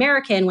though I'm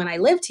American, when I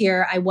lived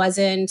here, I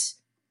wasn't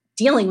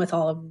dealing with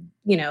all of,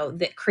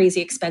 the crazy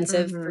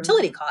expensive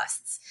fertility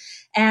costs.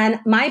 And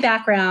my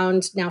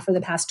background now for the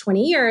past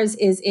 20 years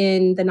is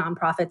in the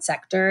nonprofit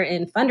sector,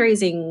 in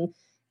fundraising,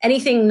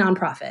 anything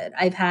nonprofit.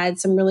 I've had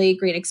some really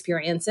great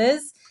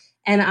experiences.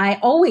 And I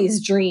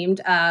always dreamed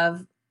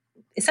of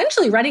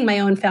essentially running my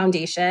own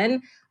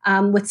foundation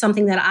with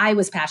something that I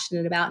was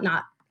passionate about,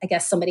 not, I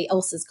guess, somebody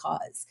else's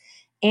cause.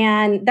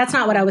 And that's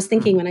not what I was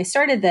thinking when I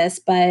started this,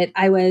 but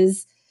I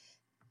was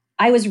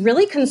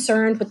really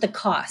concerned with the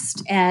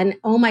cost. And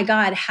oh my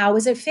God, how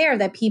is it fair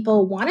that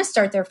people want to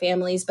start their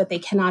families, but they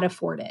cannot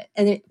afford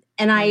it?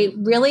 And I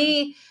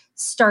really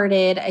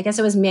started, I guess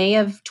it was May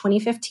of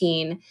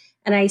 2015,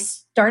 and I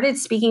started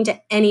speaking to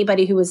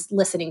anybody who was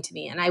listening to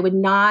me. And I would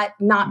not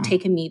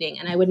take a meeting,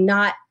 and I would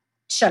not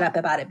shut up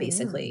about it,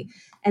 basically.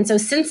 And so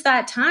since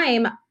that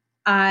time,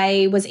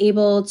 I was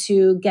able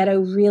to get a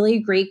really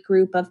great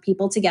group of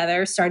people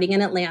together, starting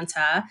in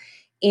Atlanta.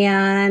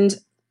 And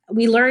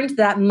we learned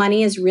that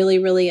money is really,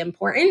 really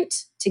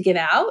important to give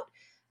out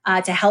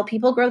to help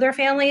people grow their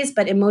families,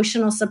 but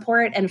emotional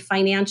support and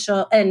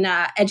financial and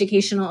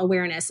educational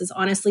awareness is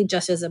honestly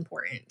just as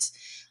important.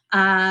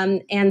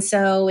 And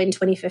so in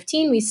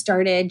 2015, we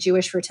started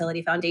Jewish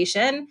Fertility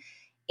Foundation.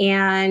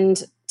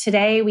 And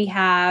today we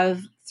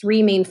have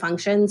 3 main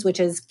functions, which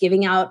is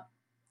giving out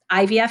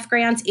IVF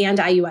grants and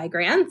IUI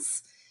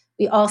grants.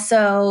 We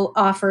also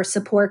offer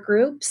support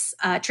groups,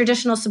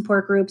 traditional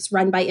support groups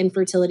run by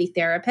infertility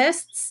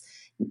therapists,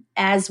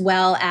 as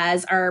well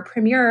as our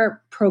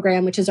premier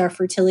program, which is our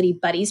Fertility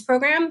Buddies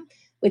program,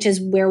 which is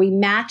where we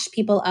match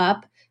people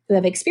up who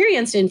have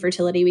experienced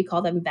infertility. We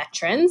call them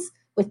veterans,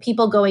 with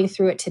people going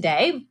through it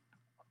today.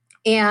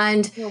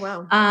 And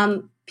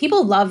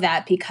people love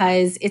that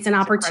because it's an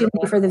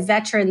opportunity for the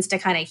veterans to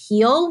kind of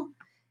heal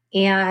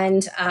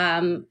and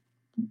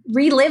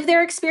relive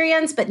their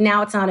experience, but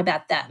now it's not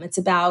about them. It's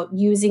about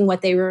using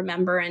what they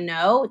remember and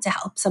know to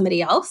help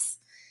somebody else.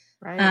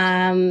 Right.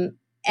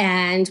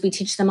 And we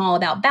teach them all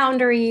about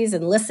boundaries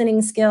and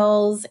listening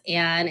skills.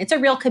 And it's a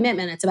real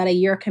commitment. It's about a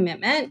year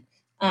commitment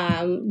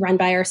run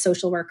by our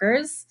social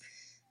workers.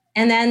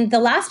 And then the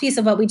last piece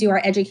of what we do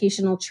are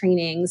educational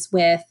trainings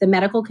with the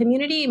medical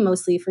community,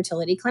 mostly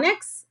fertility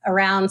clinics,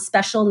 around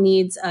special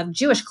needs of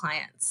Jewish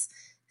clients.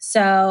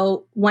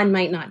 So one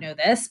might not know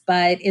this,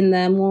 but in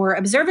the more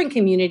observant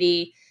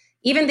community,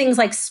 even things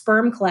like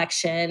sperm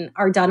collection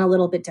are done a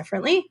little bit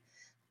differently,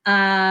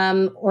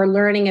 or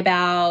learning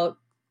about,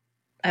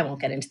 I won't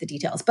get into the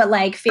details, but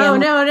like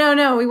family. Oh,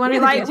 no. We want the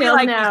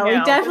details now.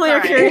 We definitely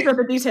are curious about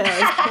the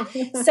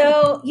details.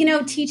 So,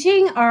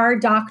 teaching our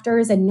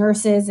doctors and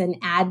nurses and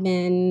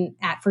admin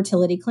at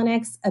fertility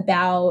clinics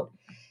about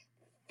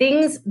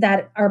things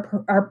that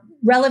are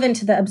relevant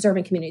to the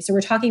observant community. So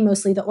we're talking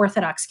mostly the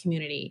Orthodox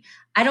community.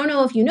 I don't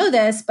know if you know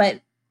this,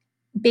 but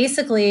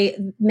basically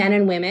men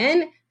and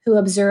women who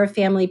observe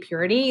family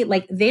purity,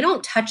 like they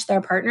don't touch their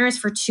partners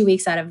for 2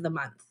 weeks out of the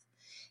month.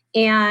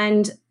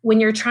 And when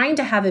you're trying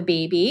to have a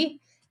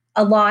baby,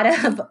 a lot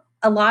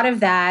of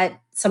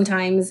that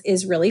sometimes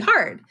is really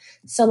hard.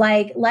 So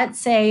like, let's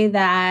say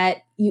that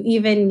you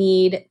even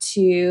need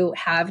to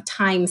have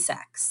time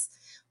sex.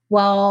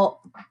 Well,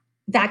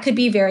 that could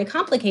be very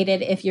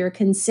complicated if you're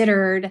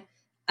considered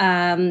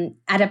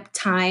at a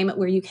time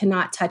where you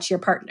cannot touch your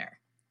partner,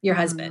 your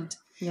husband.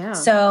 Yeah.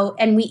 So,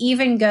 and we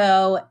even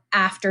go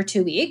after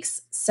 2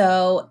 weeks.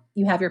 So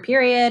you have your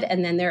period,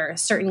 and then there are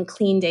certain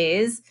clean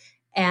days,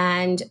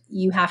 and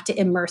you have to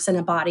immerse in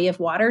a body of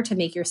water to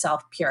make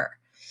yourself pure.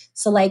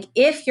 So like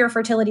if your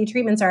fertility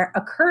treatments are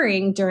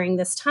occurring during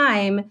this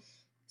time,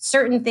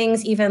 certain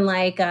things, even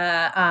like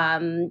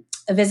a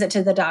visit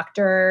to the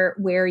doctor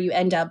where you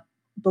end up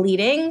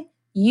bleeding,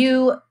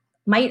 you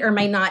might or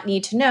might not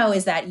need to know,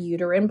 is that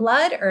uterine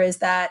blood or is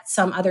that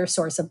some other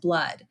source of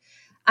blood?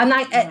 I'm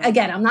not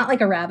like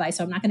a rabbi,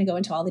 so I'm not going to go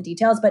into all the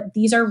details, but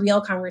these are real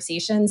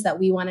conversations that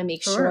we want to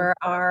make sure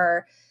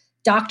our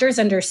doctors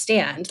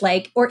understand.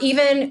 Like, or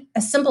even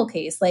a simple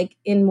case, like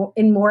in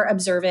more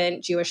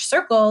observant Jewish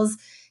circles,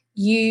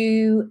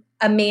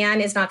 a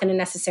man is not going to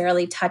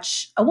necessarily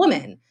touch a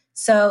woman.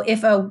 So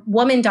if a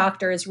woman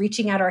doctor is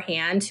reaching out her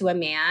hand to a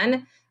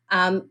man,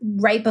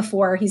 right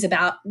before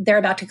they're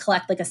about to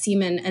collect like a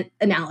semen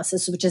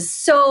analysis, which is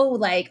so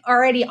like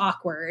already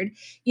awkward,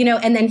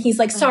 and then he's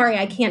like, sorry,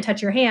 I can't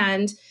touch your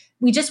hand.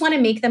 We just want to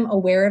make them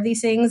aware of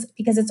these things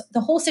because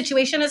the whole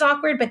situation is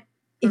awkward. But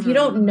if you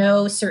don't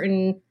know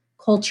certain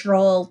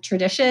cultural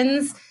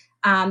traditions,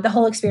 the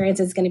whole experience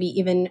is going to be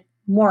even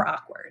more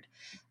awkward.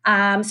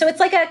 So it's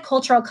like a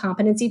cultural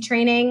competency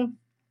training.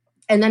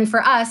 And then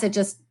for us, it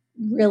just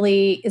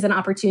really is an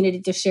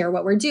opportunity to share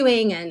what we're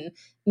doing and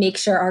make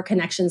sure our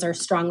connections are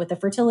strong with the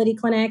fertility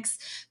clinics.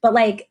 But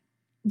like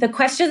the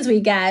questions we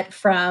get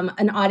from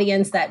an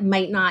audience that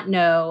might not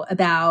know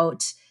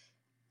about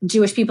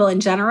Jewish people in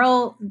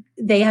general,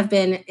 they have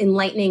been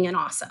enlightening and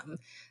awesome.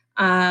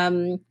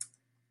 And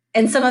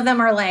some of them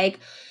are like,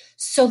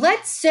 so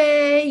let's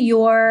say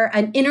you're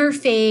an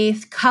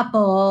interfaith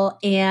couple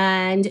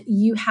and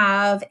you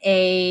have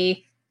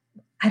a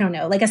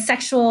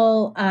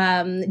sexual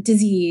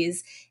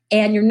disease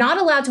and you're not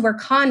allowed to wear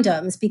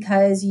condoms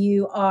because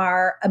you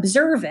are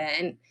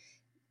observant,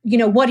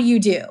 what do you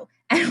do?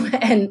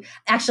 And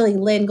actually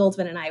Lynn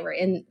Goldman and I were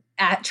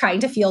trying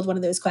to field one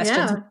of those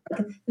questions.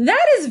 Yeah.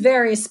 That is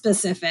very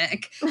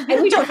specific.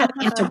 And we don't have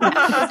an answer.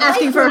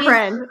 Asking for a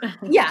friend.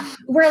 Yeah.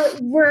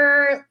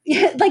 We're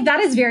like,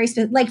 that is very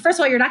specific. Like, first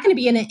of all, you're not going to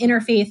be in an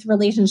interfaith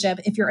relationship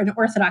if you're an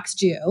Orthodox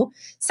Jew.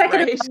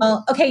 Second of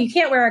all, okay, you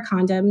can't wear a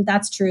condom.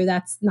 That's true.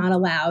 That's not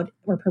allowed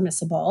or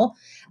permissible.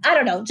 I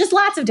don't know, just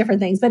lots of different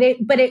things. But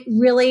it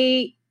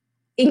really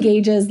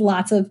engages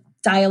lots of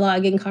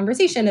dialogue and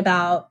conversation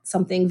about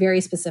something very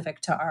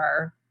specific to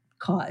our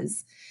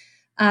cause.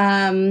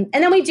 And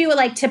then we do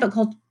like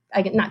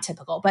not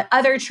typical, but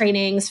other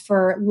trainings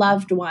for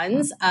loved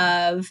ones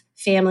of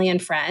family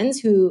and friends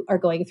who are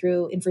going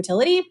through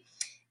infertility.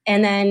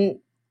 And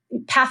then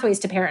pathways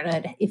to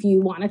parenthood. If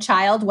you want a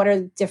child, what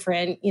are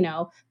different,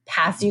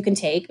 paths you can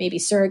take? Maybe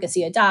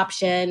surrogacy,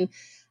 adoption,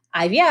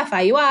 IVF,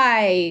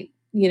 IUI,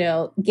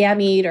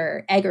 gamete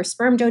or egg or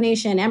sperm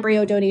donation,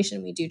 embryo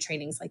donation. We do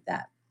trainings like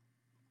that.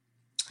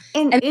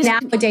 And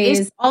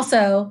nowadays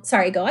also,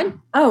 sorry, go on.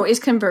 Oh, is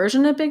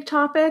conversion a big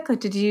topic? Like,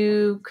 did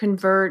you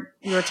convert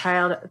your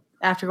child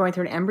after going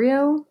through an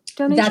embryo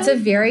donation? That's a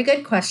very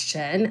good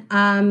question.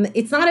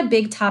 It's not a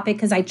big topic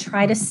because I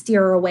try to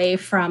steer away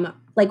from,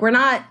 like, we're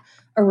not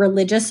a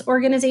religious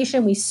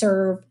organization. We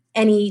serve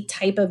any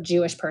type of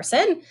Jewish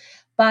person.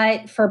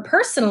 But for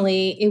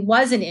personally, it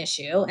was an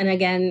issue. And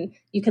again,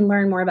 you can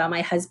learn more about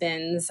my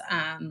husband's,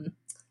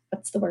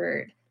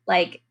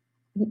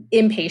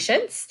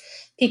 impatience,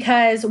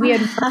 because we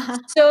had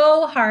worked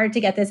so hard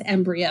to get this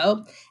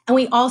embryo. And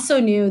we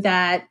also knew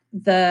that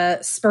the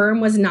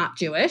sperm was not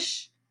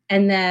Jewish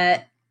and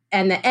the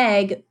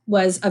egg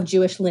was of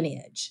Jewish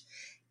lineage.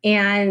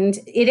 And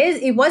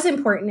it was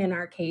important in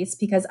our case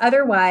because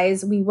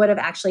otherwise we would have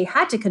actually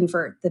had to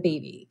convert the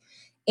baby.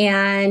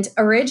 And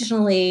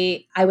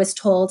originally I was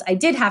told I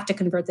did have to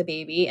convert the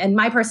baby. And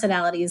my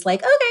personality is like,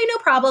 okay, no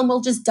problem.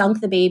 We'll just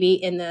dunk the baby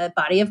in the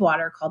body of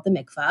water called the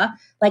mikvah.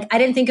 Like, I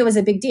didn't think it was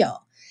a big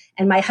deal.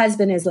 And my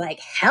husband is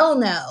like, hell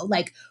no.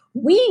 Like,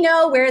 we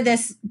know where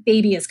this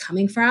baby is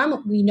coming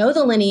from. We know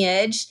the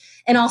lineage.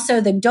 And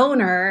also the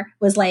donor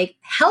was like,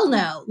 hell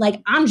no.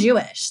 Like, I'm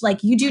Jewish.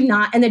 Like, you do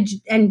not. And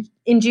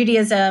in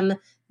Judaism,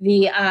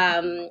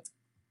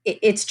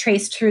 it's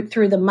traced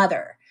through the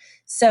mother.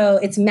 So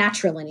it's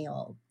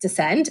matrilineal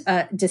descent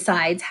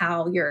decides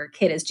how your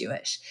kid is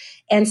Jewish.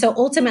 And so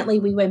ultimately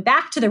we went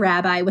back to the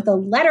rabbi with a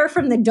letter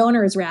from the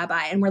donor's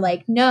rabbi. And we're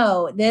like,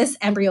 no, this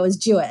embryo is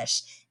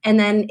Jewish. And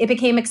then it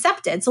became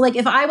accepted. So like,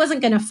 if I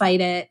wasn't going to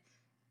fight it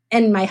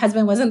and my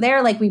husband wasn't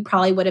there, like, we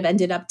probably would have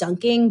ended up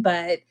dunking,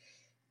 but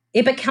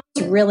it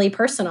becomes really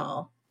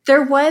personal.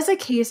 There was a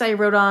case I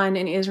wrote on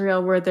in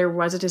Israel where there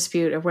was a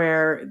dispute of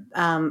where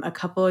a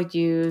couple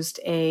used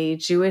a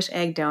Jewish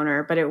egg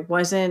donor, but it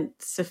wasn't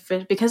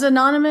sufficient because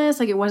anonymous,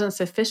 like, it wasn't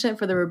sufficient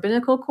for the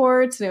rabbinical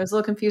courts, and it was a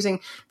little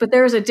confusing. But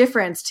there was a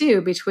difference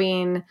too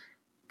between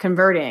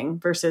converting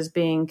versus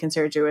being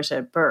considered Jewish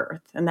at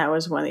birth, and that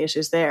was one of the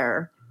issues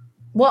there.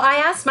 Well, I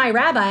asked my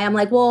rabbi, I'm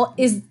like, well,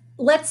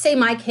 let's say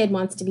my kid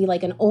wants to be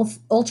like an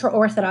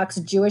ultra-Orthodox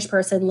Jewish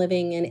person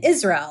living in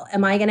Israel.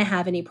 Am I going to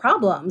have any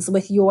problems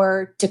with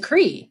your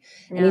decree?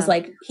 Yeah. And he's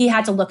like, he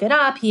had to look it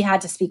up. He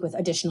had to speak with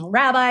additional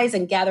rabbis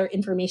and gather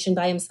information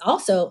by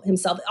himself.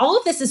 All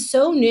of this is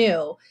so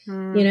new,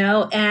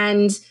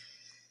 and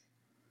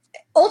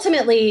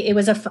ultimately it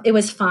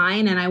was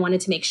fine. And I wanted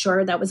to make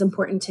sure that was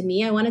important to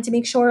me. I wanted to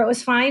make sure it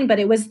was fine, but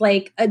it was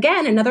like,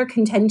 again, another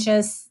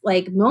contentious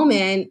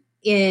moment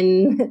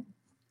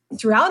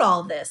throughout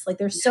all of this. Like,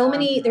 there's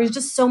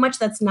just so much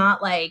that's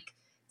not like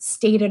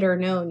stated or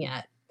known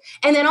yet.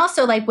 And then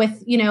also like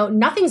with,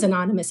 nothing's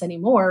anonymous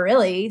anymore,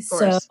 really.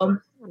 So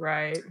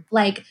right.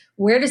 Like,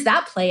 where does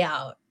that play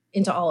out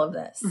into all of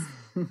this?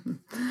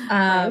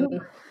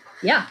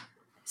 Yeah.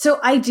 So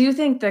I do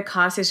think the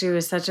cost issue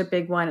is such a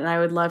big one. And I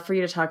would love for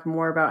you to talk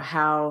more about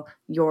how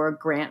your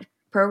grant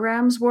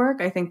programs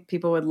work. I think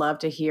people would love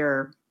to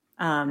hear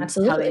how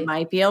they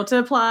might be able to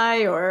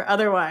apply or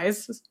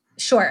otherwise.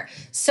 Sure.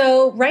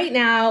 So right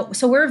now,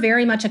 we're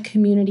very much a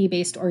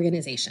community-based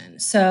organization.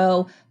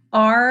 So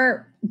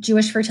our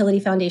Jewish Fertility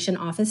Foundation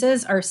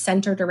offices are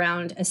centered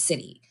around a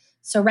city.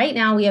 So right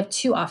now we have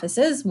 2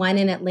 offices, one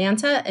in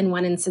Atlanta and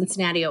one in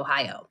Cincinnati,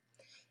 Ohio.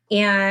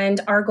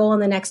 And our goal in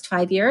the next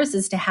 5 years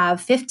is to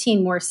have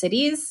 15 more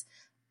cities,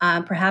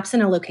 perhaps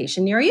in a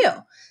location near you.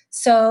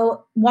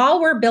 So while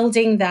we're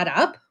building that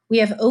up, we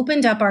have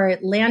opened up our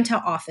Atlanta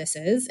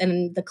offices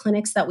and the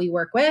clinics that we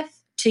work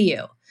with to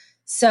you.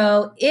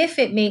 So if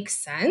it makes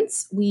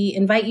sense, we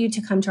invite you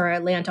to come to our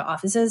Atlanta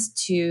offices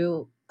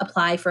to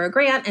apply for a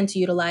grant and to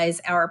utilize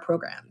our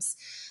programs.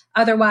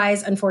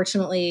 Otherwise,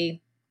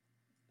 unfortunately,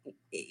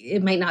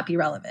 it might not be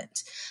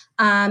relevant.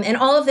 And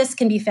all of this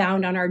can be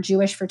found on our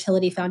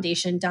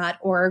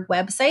jewishfertilityfoundation.org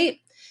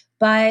website.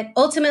 But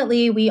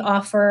ultimately, we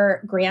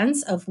offer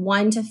grants of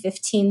 $1,000 to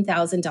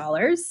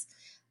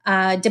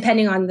 $15,000,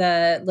 depending on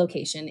the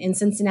location. In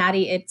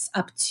Cincinnati, it's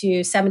up to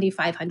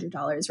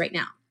 $7,500 right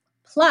now.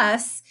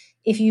 Plus,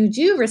 if you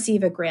do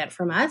receive a grant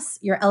from us,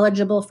 you're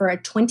eligible for a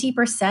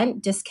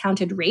 20%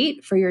 discounted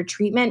rate for your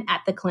treatment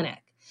at the clinic.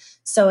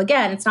 So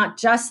again, it's not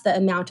just the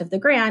amount of the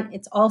grant,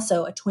 it's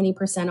also a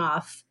 20%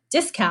 off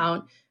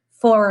discount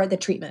for the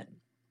treatment.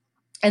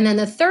 And then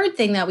the third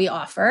thing that we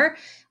offer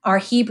are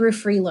Hebrew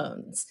free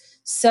loans.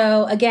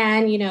 So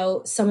again,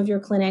 some of your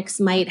clinics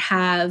might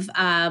have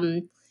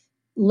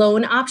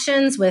loan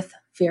options with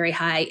very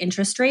high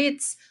interest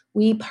rates.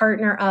 We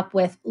partner up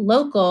with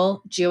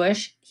local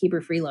Jewish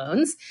Hebrew free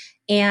loans.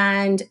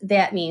 And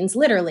that means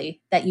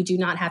literally that you do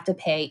not have to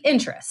pay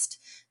interest.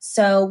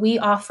 So we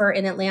offer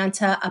in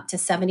Atlanta up to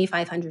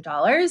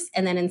 $7,500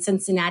 and then in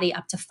Cincinnati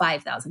up to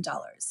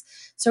 $5,000.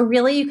 So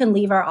really you can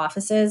leave our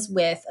offices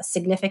with a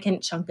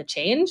significant chunk of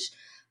change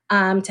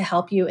to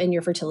help you in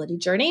your fertility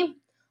journey.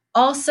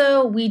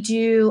 Also,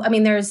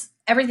 there's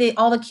everything,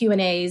 all the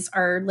Q&As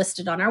are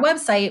listed on our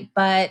website,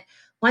 but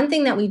one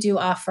thing that we do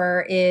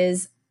offer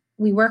is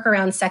we work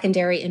around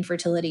secondary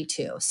infertility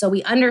too. So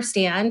we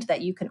understand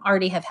that you can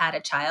already have had a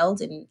child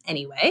in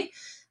any way,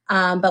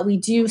 but we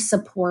do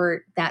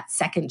support that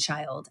second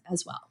child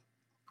as well.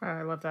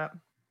 I love that.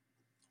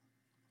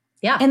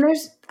 Yeah. And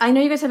I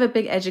know you guys have a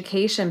big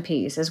education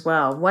piece as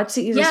well. What's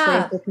the easiest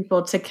way for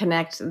people to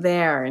connect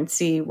there and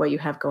see what you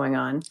have going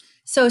on?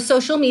 So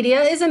social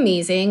media is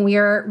amazing.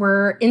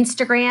 We're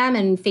Instagram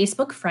and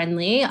Facebook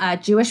friendly.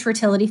 Jewish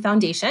Fertility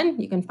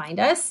Foundation. You can find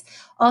us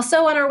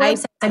also on our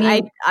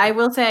website. I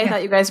will say I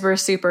thought you guys were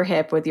super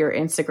hip with your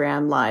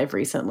Instagram live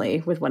recently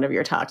with one of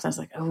your talks. I was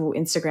like, oh,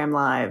 Instagram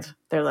live.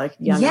 They're like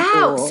young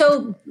and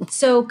cool.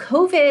 So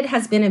COVID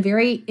has been a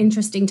very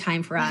interesting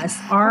time for us.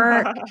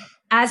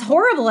 As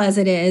horrible as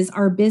it is,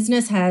 our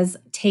business has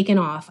taken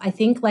off. I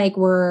think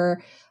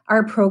our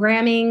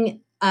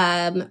programming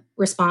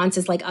response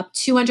is like up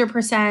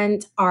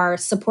 200%. Our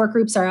support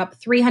groups are up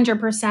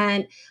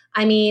 300%.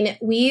 I mean,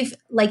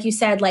 like you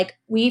said,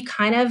 we've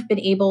kind of been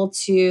able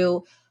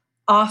to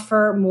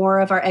offer more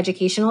of our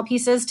educational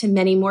pieces to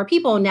many more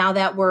people now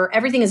that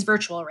everything is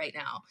virtual right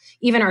now,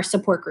 even our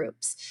support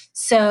groups.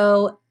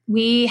 So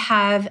we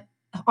have,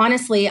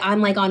 honestly,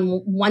 I'm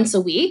on once a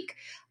week,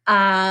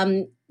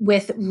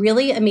 with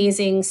really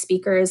amazing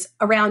speakers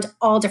around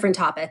all different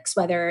topics,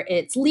 whether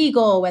it's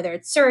legal, whether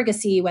it's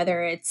surrogacy,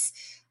 whether it's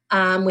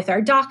with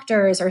our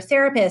doctors or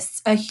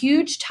therapists. A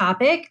huge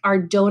topic are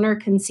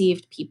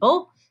donor-conceived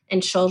people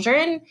and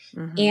children.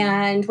 Mm-hmm.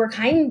 And we're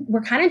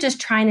kind of just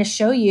trying to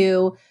show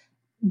you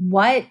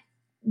what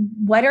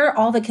are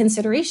all the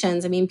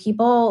considerations. I mean,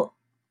 people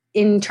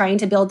in trying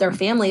to build their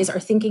families are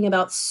thinking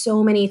about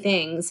so many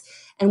things.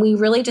 And we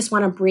really just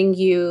want to bring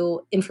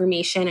you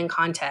information and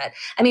content.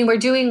 I mean, we're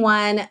doing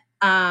one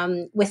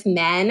with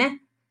men,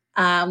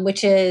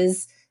 which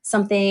is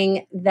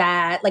something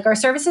that our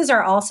services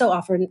are also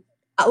offered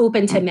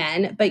open to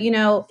men. But,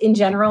 in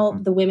general,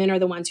 the women are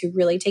the ones who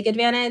really take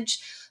advantage.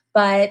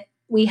 But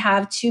we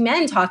have 2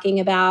 men talking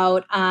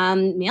about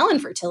male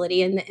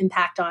infertility and the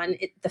impact on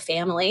the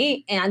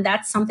family. And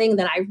that's something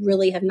that I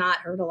really have not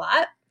heard a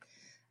lot.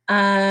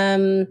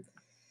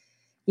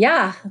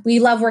 We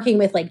love working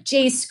with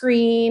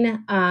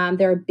Jscreen.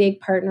 They're a big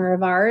partner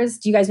of ours.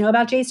 Do you guys know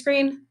about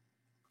Jscreen?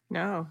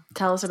 No.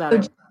 Tell us about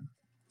it.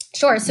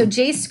 Sure. So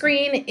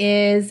Jscreen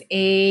is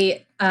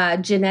a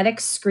genetic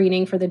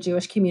screening for the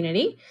Jewish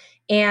community.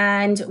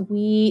 And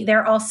they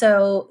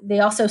also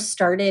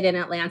started in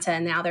Atlanta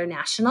and now they're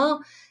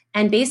national.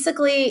 And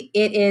basically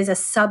it is a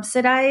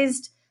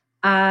subsidized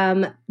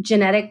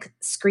genetic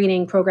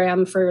screening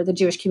program for the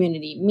Jewish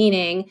community,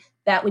 meaning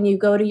that when you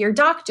go to your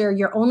doctor,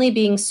 you're only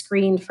being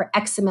screened for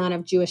X amount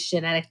of Jewish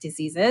genetic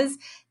diseases.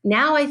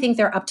 Now I think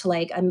they're up to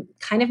I'm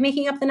kind of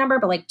making up the number,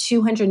 but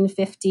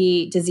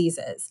 250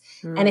 diseases.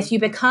 Mm. And if you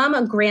become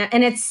a grant,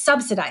 and it's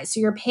subsidized, so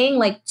you're paying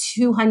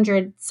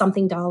 $200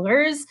 something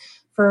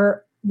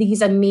for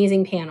these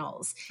amazing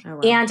panels. Oh,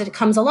 wow. And it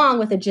comes along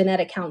with a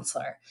genetic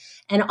counselor.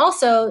 And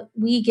also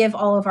we give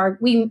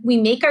we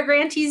make our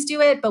grantees do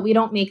it, but we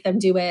don't make them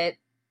do it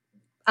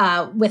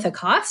with a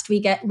cost. We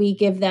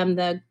give them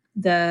the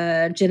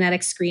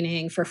genetic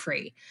screening for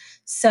free.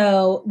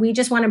 So we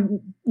just want to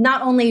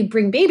not only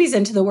bring babies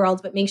into the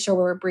world, but make sure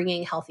we're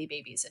bringing healthy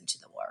babies into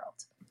the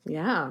world.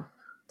 Yeah,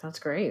 that's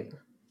great.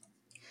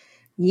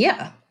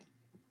 Yeah.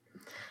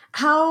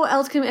 How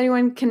else can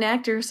anyone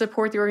connect or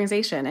support the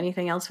organization?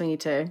 Anything else we need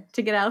to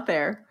get out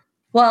there?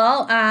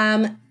 Well,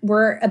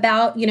 we're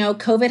about,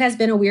 COVID has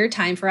been a weird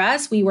time for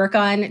us. We work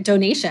on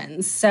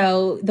donations.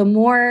 So the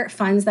more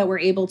funds that we're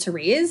able to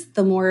raise,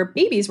 the more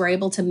babies we're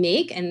able to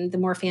make and the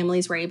more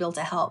families we're able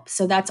to help.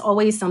 So that's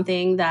always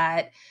something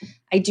that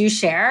I do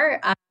share.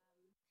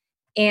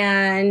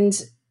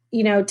 And,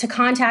 to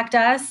contact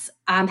us,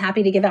 I'm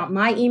happy to give out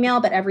my email,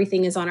 but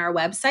everything is on our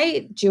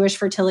website,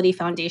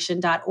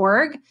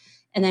 jewishfertilityfoundation.org.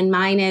 And then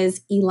mine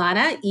is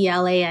Ilana,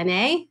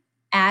 ELANA,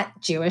 at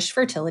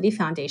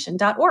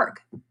jewishfertilityfoundation.org.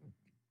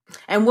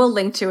 And we'll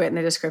link to it in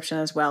the description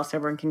as well, so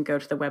everyone can go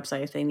to the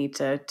website if they need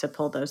to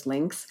pull those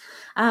links.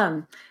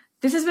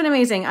 This has been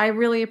amazing. I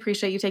really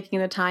appreciate you taking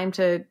the time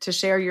to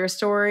share your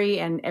story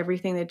and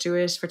everything that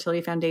Jewish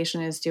Fertility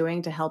Foundation is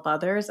doing to help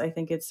others. I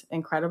think it's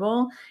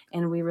incredible,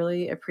 and we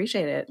really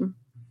appreciate it.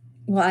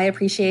 Well, I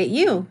appreciate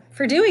you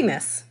for doing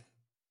this.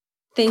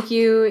 Thank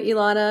you,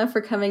 Ilana,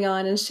 for coming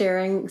on and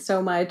sharing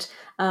so much.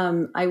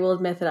 I will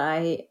admit that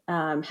I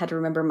had to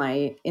remember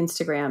my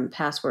Instagram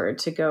password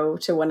to go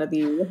to one of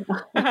the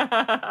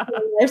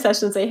live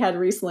sessions they had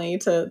recently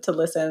to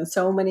listen.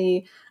 So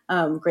many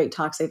great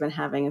talks they've been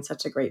having and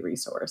such a great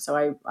resource.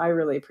 So I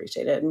really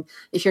appreciate it. And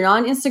if you're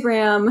not on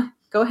Instagram,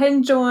 go ahead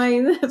and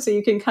join so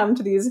you can come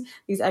to these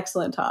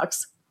excellent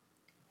talks.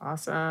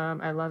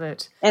 Awesome. I love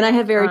it. And I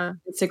have very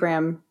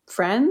Instagram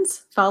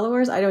friends,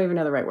 followers. I don't even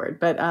know the right word,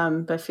 but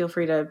feel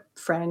free to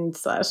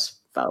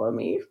friend/follow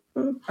me.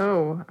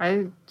 Oh,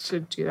 I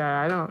should do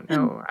that. I don't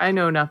know. I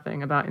know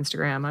nothing about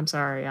Instagram. I'm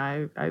sorry.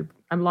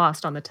 I'm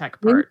lost on the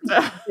tech part.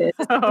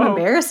 It's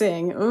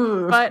embarrassing.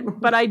 Ooh.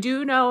 But I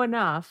do know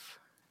enough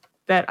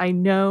that I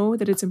know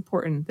that it's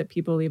important that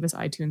people leave us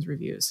iTunes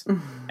reviews.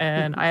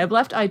 And I have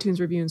left iTunes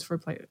reviews for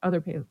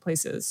other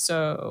places.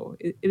 So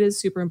it is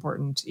super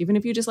important. Even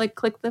if you just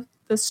click the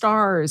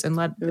stars and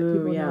let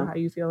people know how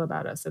you feel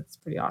about us, that's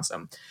pretty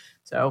awesome.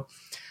 So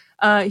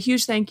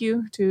huge thank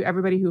you to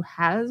everybody who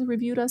has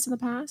reviewed us in the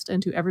past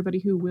and to everybody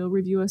who will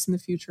review us in the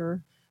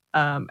future.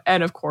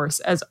 And of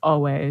course, as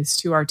always,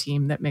 to our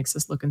team that makes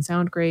us look and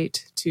sound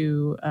great,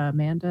 to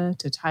Amanda,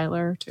 to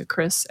Tyler, to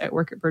Chris at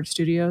Work at Bird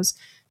Studios.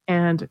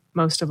 And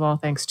most of all,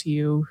 thanks to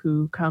you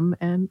who come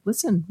and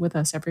listen with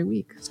us every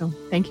week. So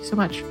thank you so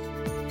much.